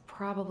those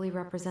probably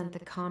represent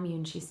the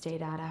commune she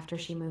stayed at after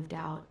she moved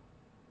out.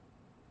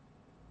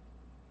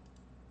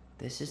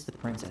 This is the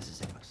princess's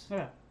house.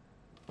 Yeah.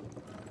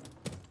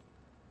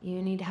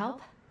 You need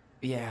help?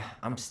 Yeah,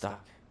 I'm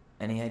stuck.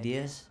 Any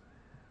ideas?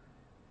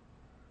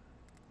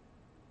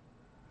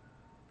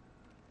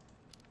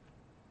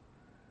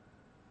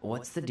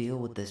 What's the deal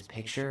with this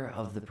picture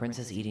of the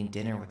princess eating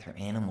dinner with her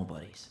animal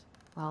buddies?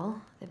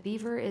 Well, the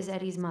beaver is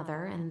Eddie's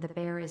mother, and the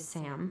bear is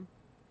Sam.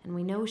 And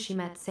we know she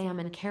met Sam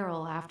and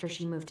Carol after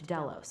she moved to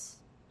Delos.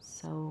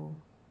 So...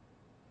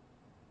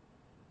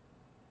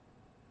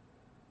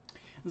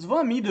 Ez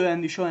valami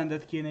időrendi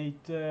sorrendet kéne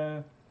itt,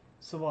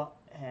 szóval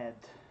Ed.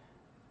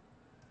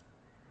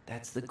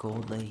 That's the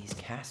gold lady's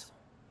castle.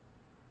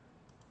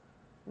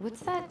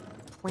 What's that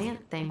plant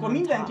thing Akkor on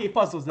top? mindenképp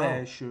az az Oh,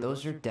 első.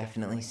 those are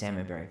definitely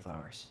salmonberry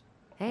flowers.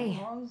 Hey,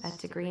 that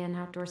degree in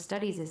outdoor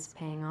studies is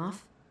paying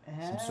off.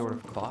 Some sort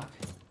of clock.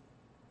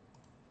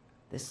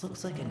 This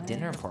looks like a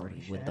dinner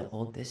party with the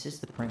old... This is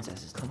the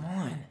princess's... Come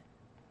on!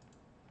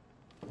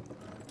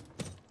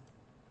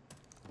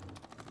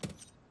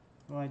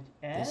 Vagy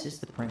ez? This is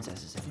the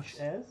princess's És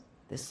house. ez?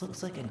 This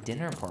looks like a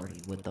dinner party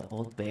with the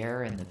old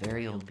bear and the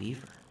very old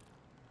beaver.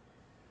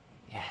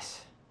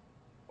 Yes.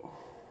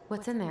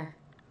 What's in there?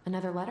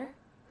 Another letter?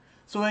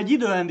 Szóval egy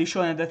időrendi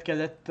sorrendet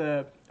kellett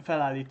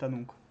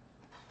felállítanunk.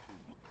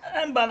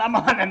 Nem bánnám,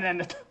 ha nem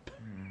lenne több.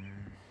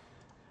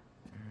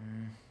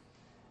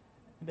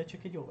 De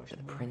csak egy olvasat.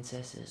 The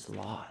princess's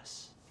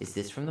loss. Is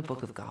this from the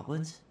Book of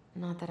Goblins?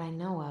 Not that I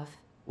know of.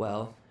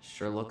 Well,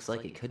 sure looks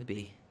like it could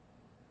be.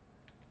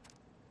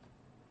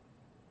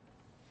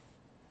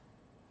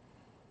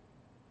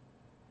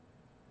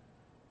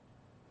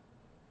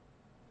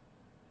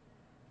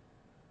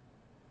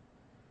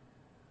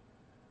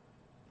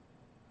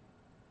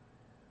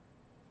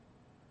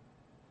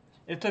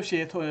 Én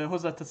többségét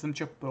hozzáteszem,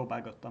 csak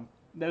próbálgattam.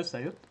 De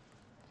összejött.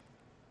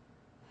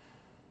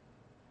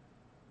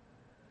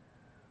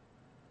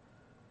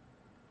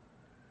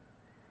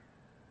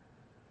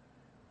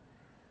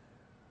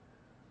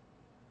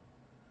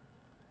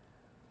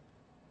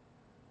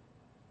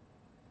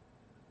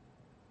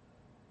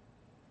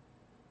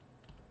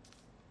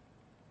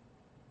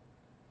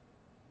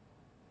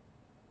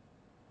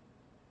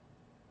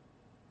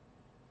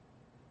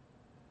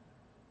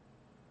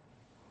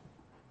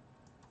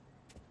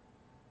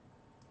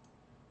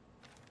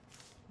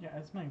 Ja,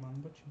 ez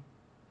megvan, bocsi.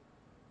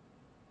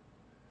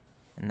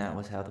 And that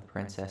was how the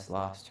princess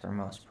lost her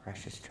most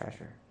precious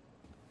treasure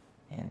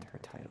and her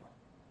title.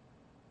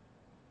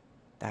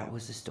 That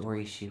was the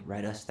story she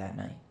read us that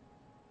night.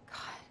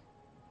 God.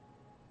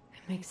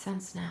 It makes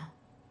sense now.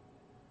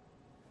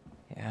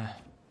 Yeah.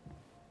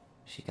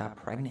 She got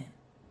pregnant.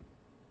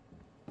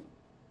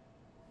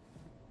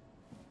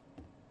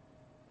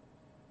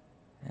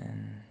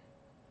 And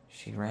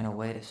she ran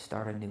away to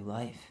start a new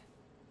life.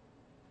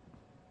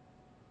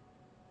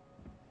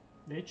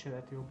 De így se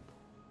lett jobb.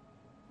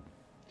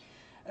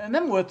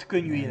 Nem volt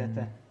könnyű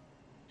élete.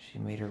 She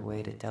made her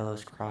way to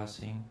Delos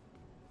Crossing,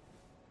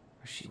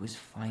 where she was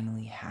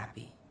finally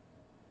happy.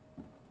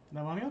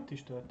 De valami ott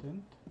is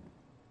történt.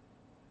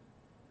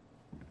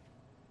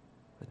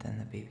 But then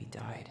the baby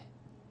died.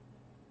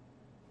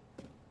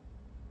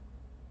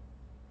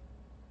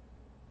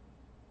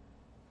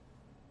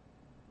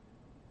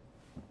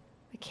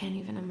 I can't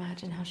even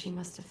imagine how she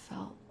must have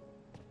felt.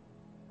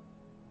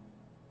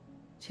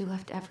 She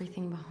left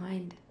everything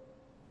behind.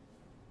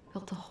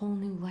 Built a whole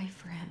new life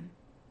for him.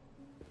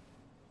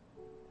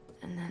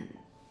 And then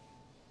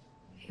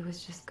he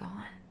was just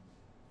gone.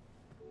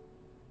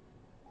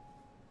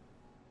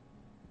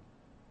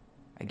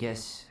 I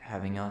guess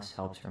having us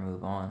helps her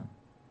move on.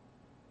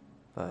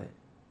 But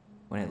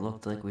when it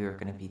looked like we were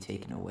going to be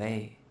taken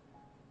away,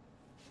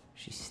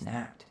 she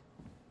snapped.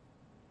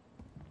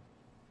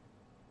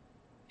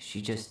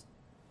 She just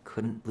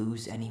couldn't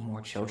lose any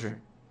more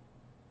children.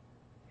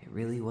 It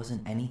really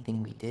wasn't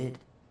anything we did.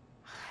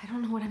 I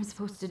don't know what I'm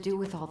supposed to do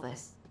with all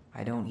this.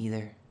 I don't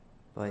either,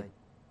 but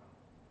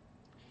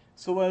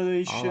Szóval ő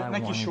is, all I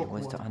neki wanted sok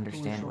was volt. to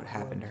understand Túl what sok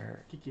happened to volt.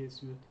 her.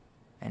 Kikészült.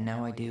 And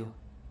now I do.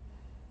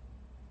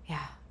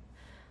 Yeah.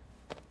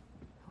 But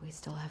we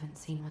still haven't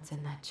seen what's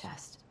in that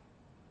chest.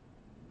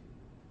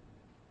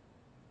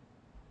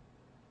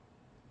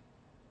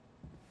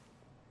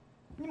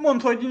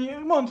 Mondd,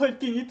 hogy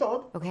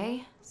kinyitod.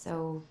 Okay,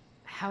 so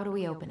how do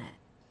we open it?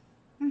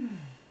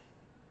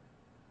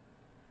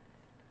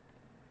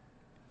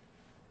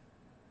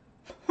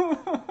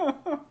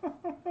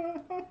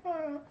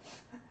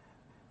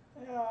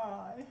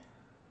 Jaj.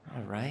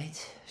 All right,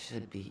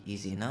 should be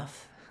easy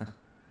enough.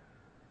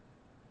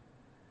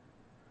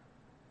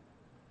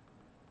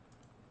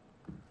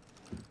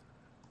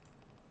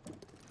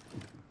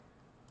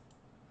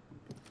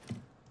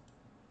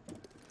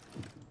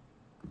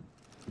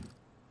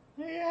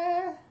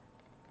 Igen.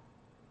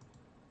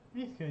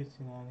 Mit kell itt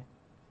csinálni?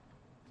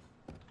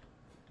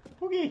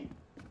 Hugi!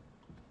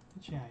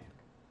 Mit csináljak?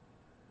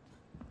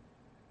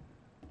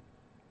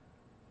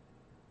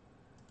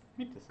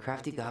 Mit teszek?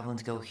 Crafty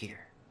goblins go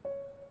here.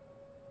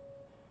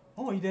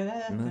 Ó, ide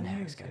lehet Moon tenni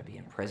Hag's gotta be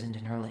imprisoned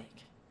in her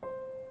lake.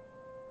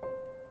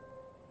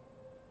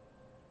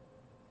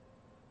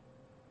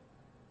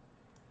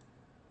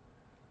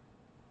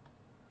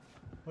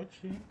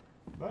 Bocsi.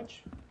 Bocs.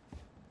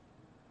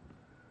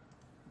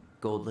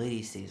 Gold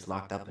Lady stays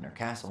locked up in her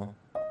castle.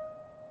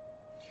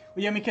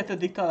 Ugye amiket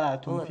eddig We'll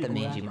találtunk let the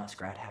mangy figurák.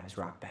 muskrat have his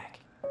rock back.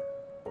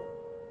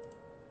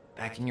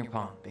 Back in your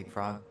pond, Big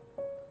Frog.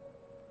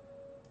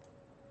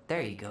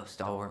 There you go,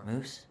 Stalwart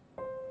Moose.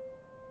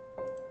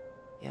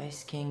 The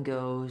Ice King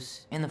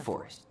goes in the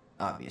forest,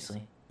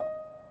 obviously.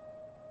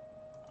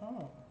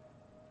 Oh.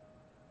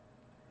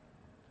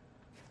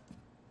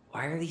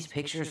 Why are these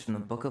pictures from the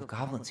Book of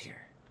Goblins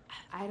here?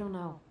 I don't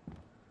know.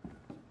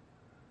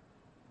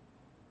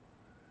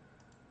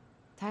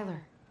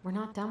 Tyler, we're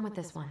not done with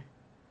this one.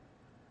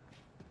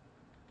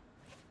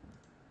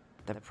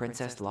 The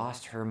princess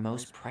lost her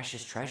most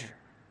precious treasure.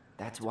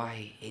 That's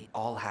why it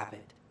all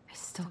happened. I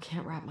still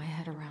can't wrap my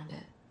head around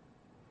it.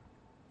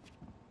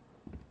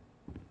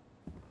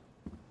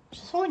 És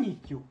ezt hogy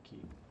nyitjuk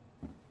ki?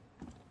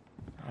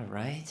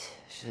 Alright,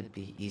 should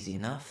be easy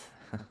enough.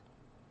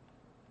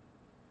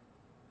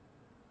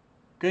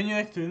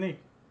 Könnyűnek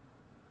tűnik?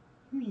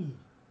 Mi?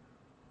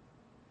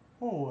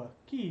 Hol?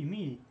 Ki?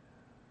 Mi?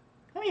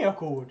 Mi a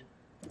kód?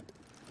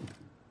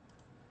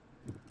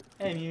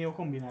 1 millió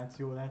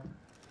kombináció lett.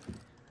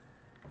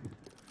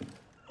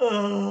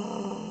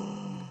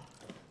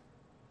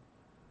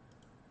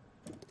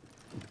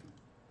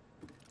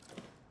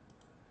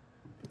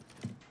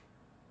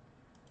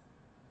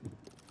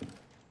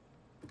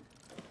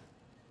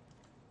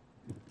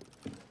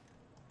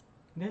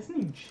 De ez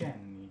nincs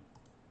semmi.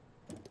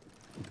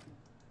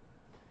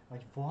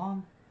 Vagy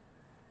van?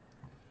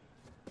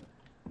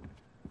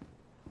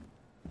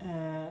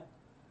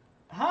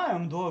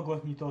 Három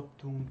dolgot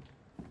nyitottunk.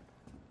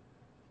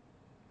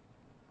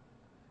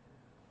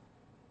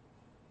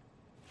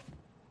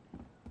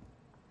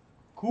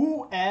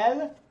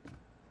 QL.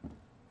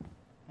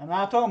 Nem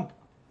látom.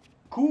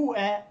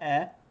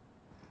 QE.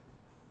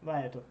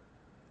 Várjatok.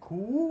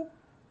 QLE.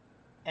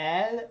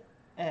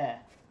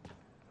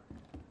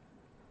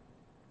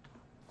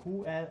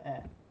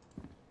 QLE.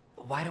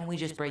 Why don't we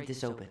just break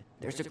this open?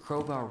 There's a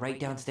crowbar right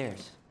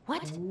downstairs.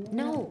 What?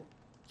 No.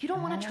 You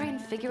don't want to try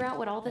and figure out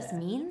what all this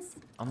means?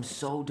 I'm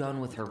so done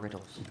with her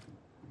riddles.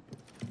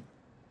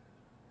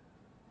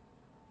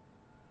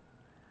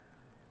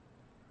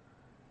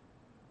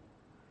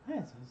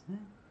 Ez az,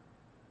 nem?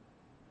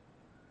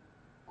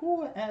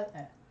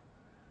 QLE.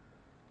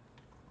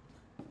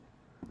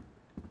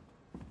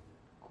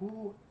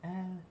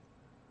 QL.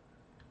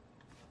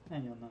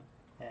 Menj onnan.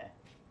 E.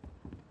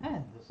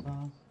 Ez az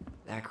az.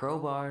 That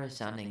crowbar is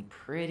sounding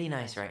pretty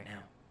nice right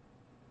now.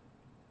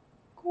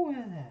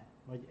 QLE.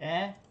 Vagy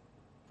E.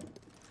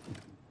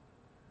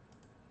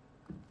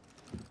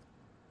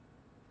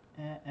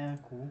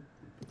 ELQ.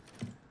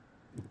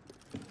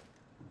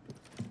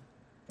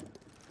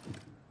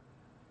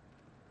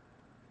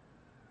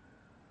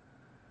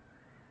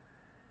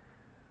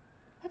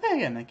 Hát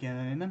ennek kéne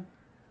lenni, nem?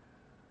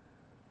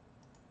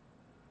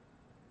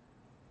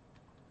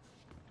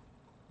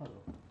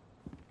 Halló.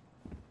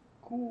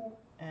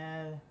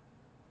 QLE.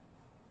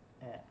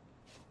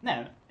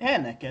 Nem,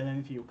 ennek kell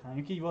lenni, fiúk,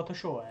 lányok, így volt a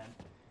sorrend.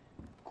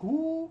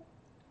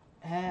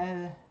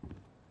 QLE.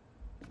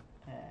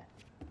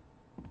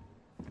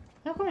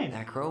 Akkor mi?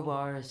 That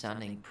crowbar is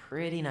sounding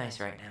pretty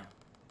nice right now.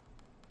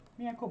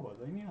 Milyen kobold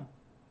vagy mi van?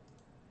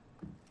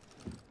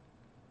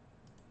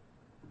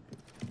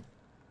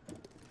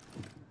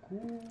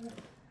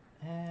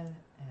 QLE.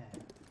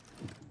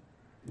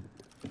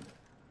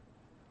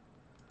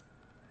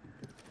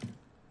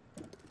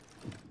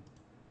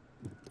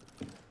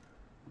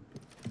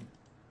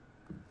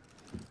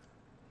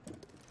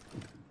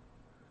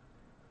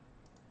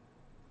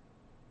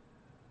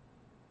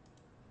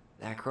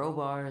 That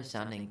crowbar is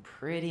sounding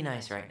pretty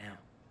nice right now.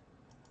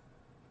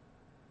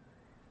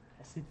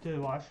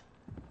 Feszítővas.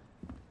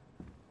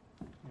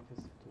 Mi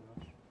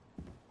feszítővas?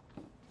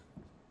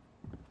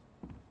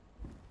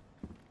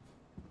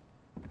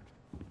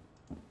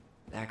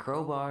 That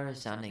crowbar is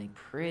sounding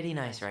pretty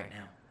nice right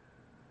now.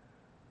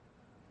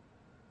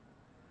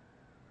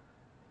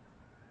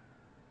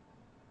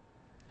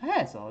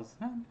 Ez az,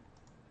 nem?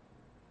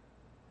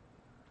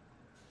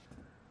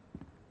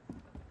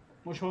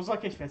 Most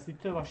hozzak egy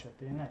feszítővasat,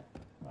 tényleg?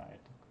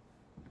 Várjatok.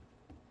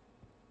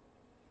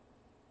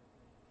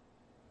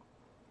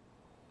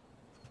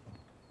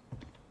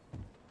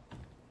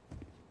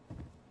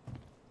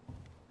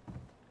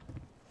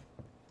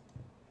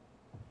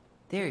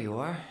 There you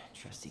are,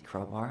 trusty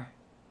crowbar.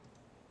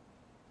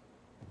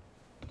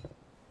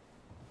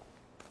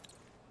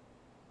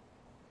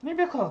 Még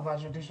be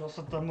kalapácsot is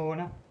osztottam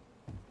volna.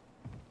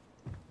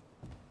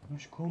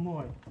 Most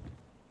komoly.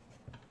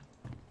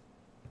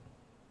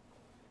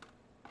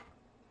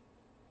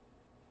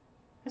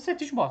 Ezt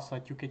is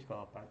basszhatjuk egy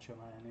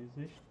kalapáccsal,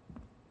 elnézést.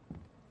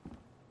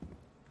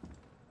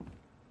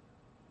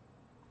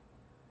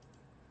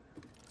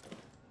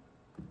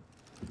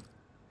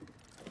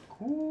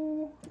 Q.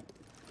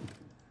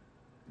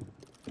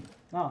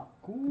 Na,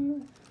 Q.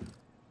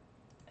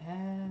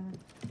 L.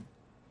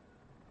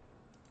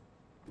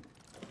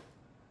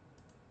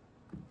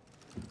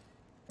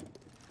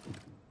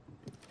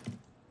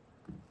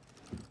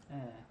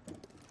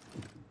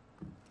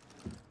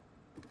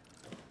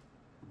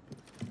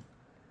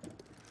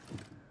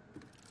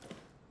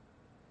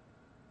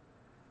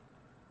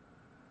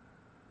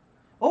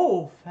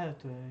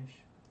 Feltörés.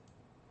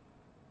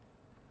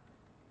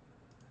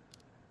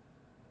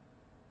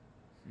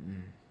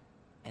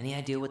 Any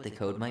idea what the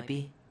code might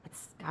be?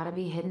 It's gotta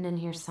be hidden in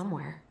here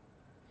somewhere.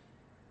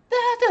 De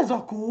hát ez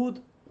a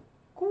kód!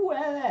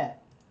 QLE!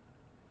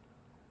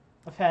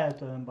 A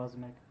feltöröm, bazd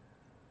meg.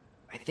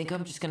 I think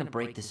I'm just gonna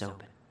break this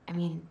open. I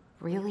mean,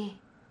 really?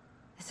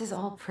 This is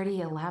all pretty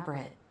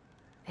elaborate.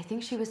 I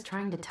think she was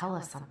trying to tell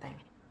us something.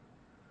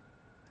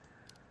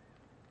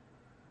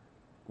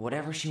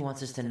 Whatever she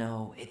wants us to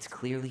know, it's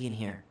clearly in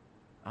here.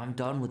 I'm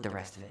done with the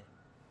rest of it.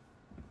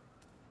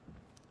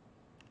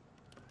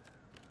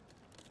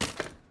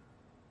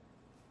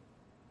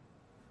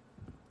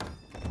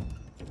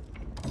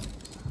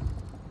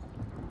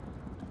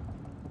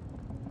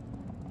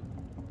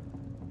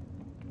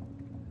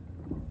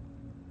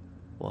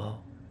 Whoa.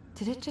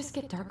 Did it just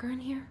get darker in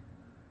here?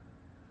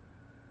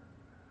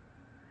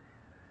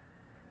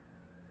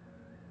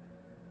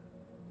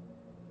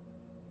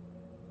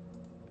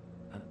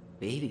 A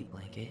baby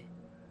blanket?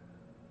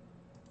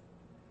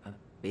 A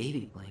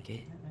baby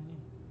blanket?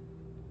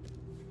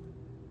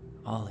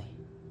 Ollie.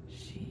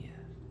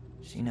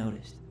 She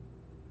noticed.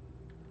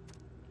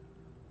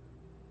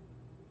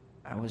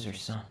 I was her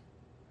son.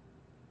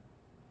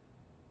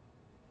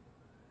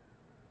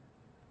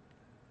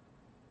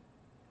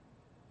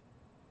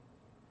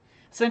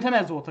 Szerintem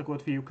ez voltak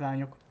ott fiúk,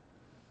 lányok.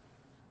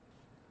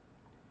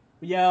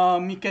 Ugye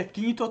amiket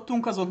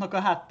kinyitottunk, azoknak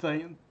a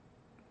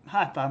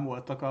hátán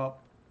voltak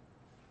a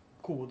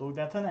kódok,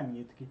 de hát ha nem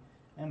nyit ki.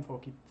 Nem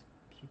fogok itt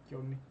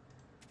suttyogni.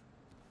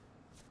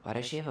 Why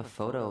does she have a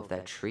photo of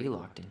that tree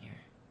locked in here?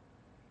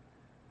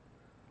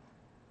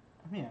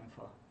 Milyen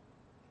fa?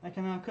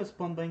 Nekem a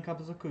központban inkább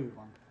az a kő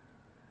van.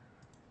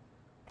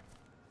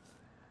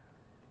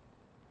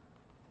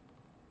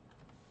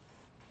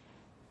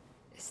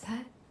 Is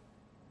that?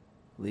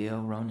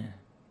 Leo Ronan.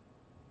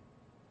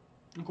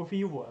 Akkor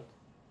fiú volt.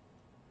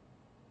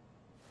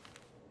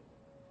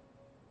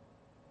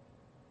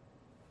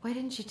 Why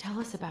didn't she tell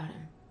us about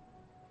him?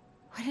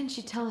 Why didn't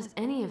she tell us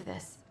any of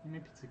this? Mi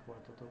picik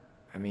voltatok.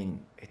 I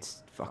mean,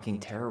 it's fucking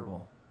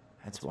terrible.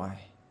 That's why.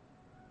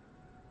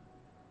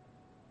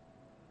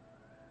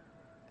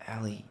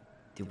 Allie,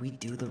 did we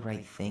do the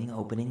right thing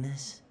opening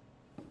this?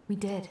 We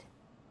did.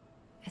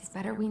 It's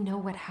better we know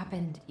what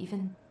happened,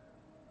 even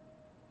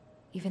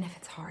if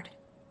it's hard.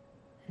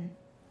 And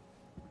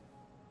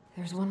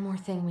there's one more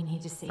thing we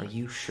need to see. Are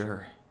you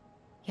sure?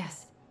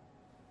 Yes.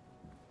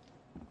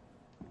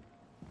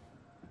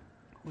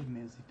 Hogy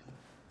mész itt?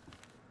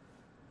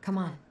 Come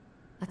on.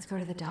 Let's go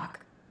to the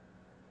dock.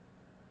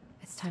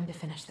 It's time to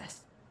finish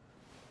this.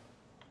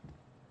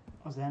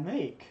 Az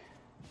emlék?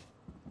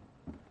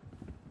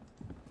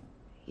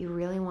 You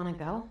really want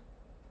to go?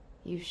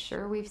 You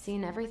sure we've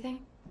seen everything?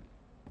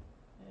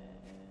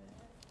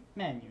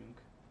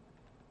 Menjünk.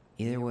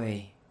 Either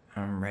way,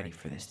 I'm ready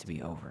for this to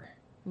be over.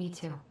 Me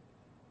too.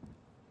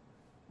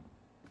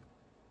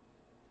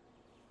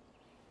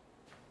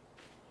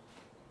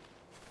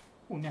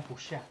 Ne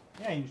fussál.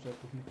 Ja, én is tudok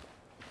futni.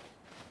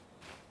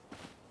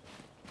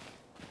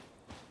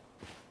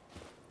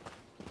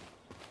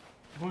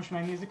 Most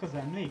megnézzük az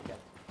emléket.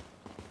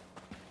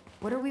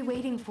 What are we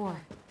waiting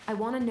for? I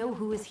want to know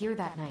who was here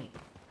that night.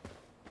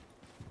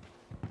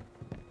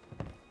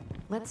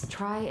 Let's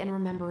try and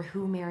remember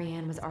who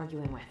Marianne was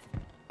arguing with.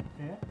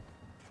 Okay.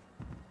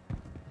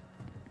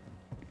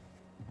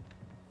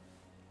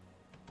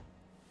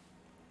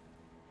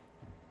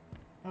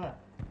 Alright.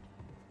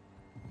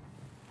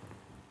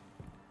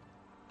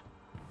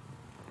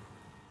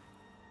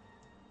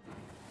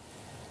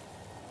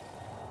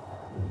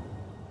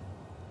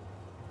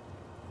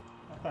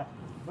 Hoppá,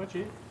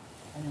 bocsi,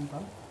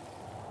 elnyomtam.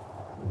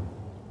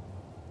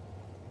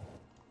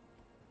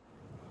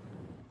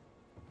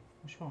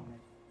 Most van még.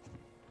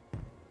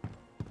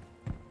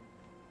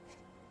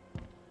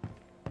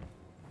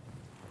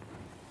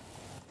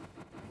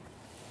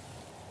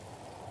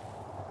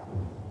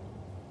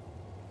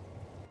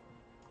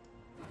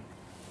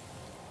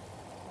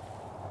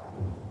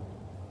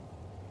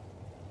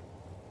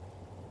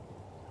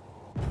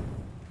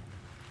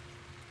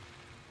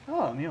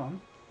 Mi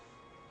van?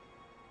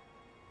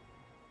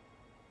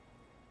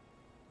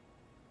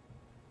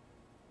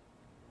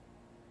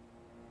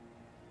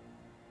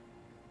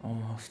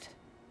 Almost.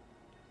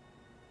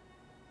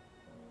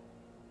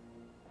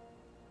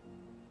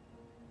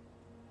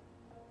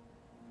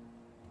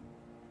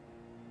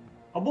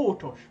 A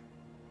bócsos.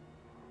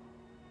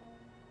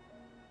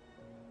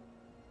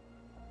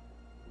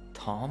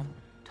 Tom?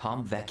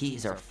 Tom Vecchi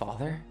is our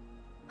father?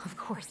 Of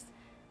course.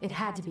 It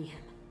had to be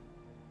him.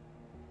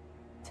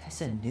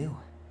 Tessa knew,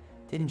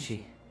 didn't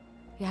she?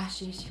 Yeah,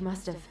 she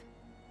must have.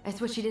 That's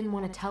what she didn't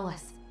want to tell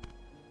us.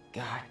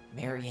 God,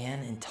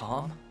 Marianne and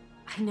Tom?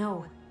 I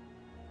know.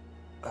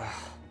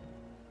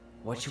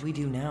 What should we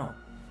do now?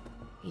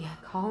 Yeah,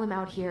 call him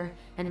out here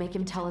and make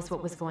him tell us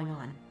what was going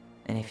on.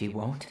 And if he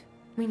won't?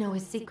 We know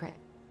his secret.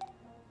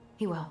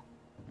 He will.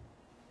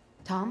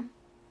 Tom?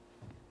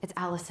 It's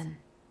Allison.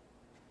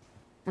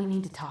 We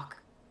need to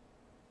talk.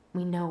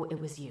 We know it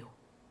was you.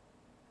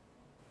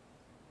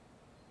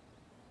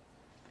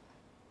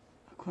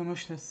 Akkor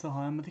most lesz a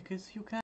harmadik részük.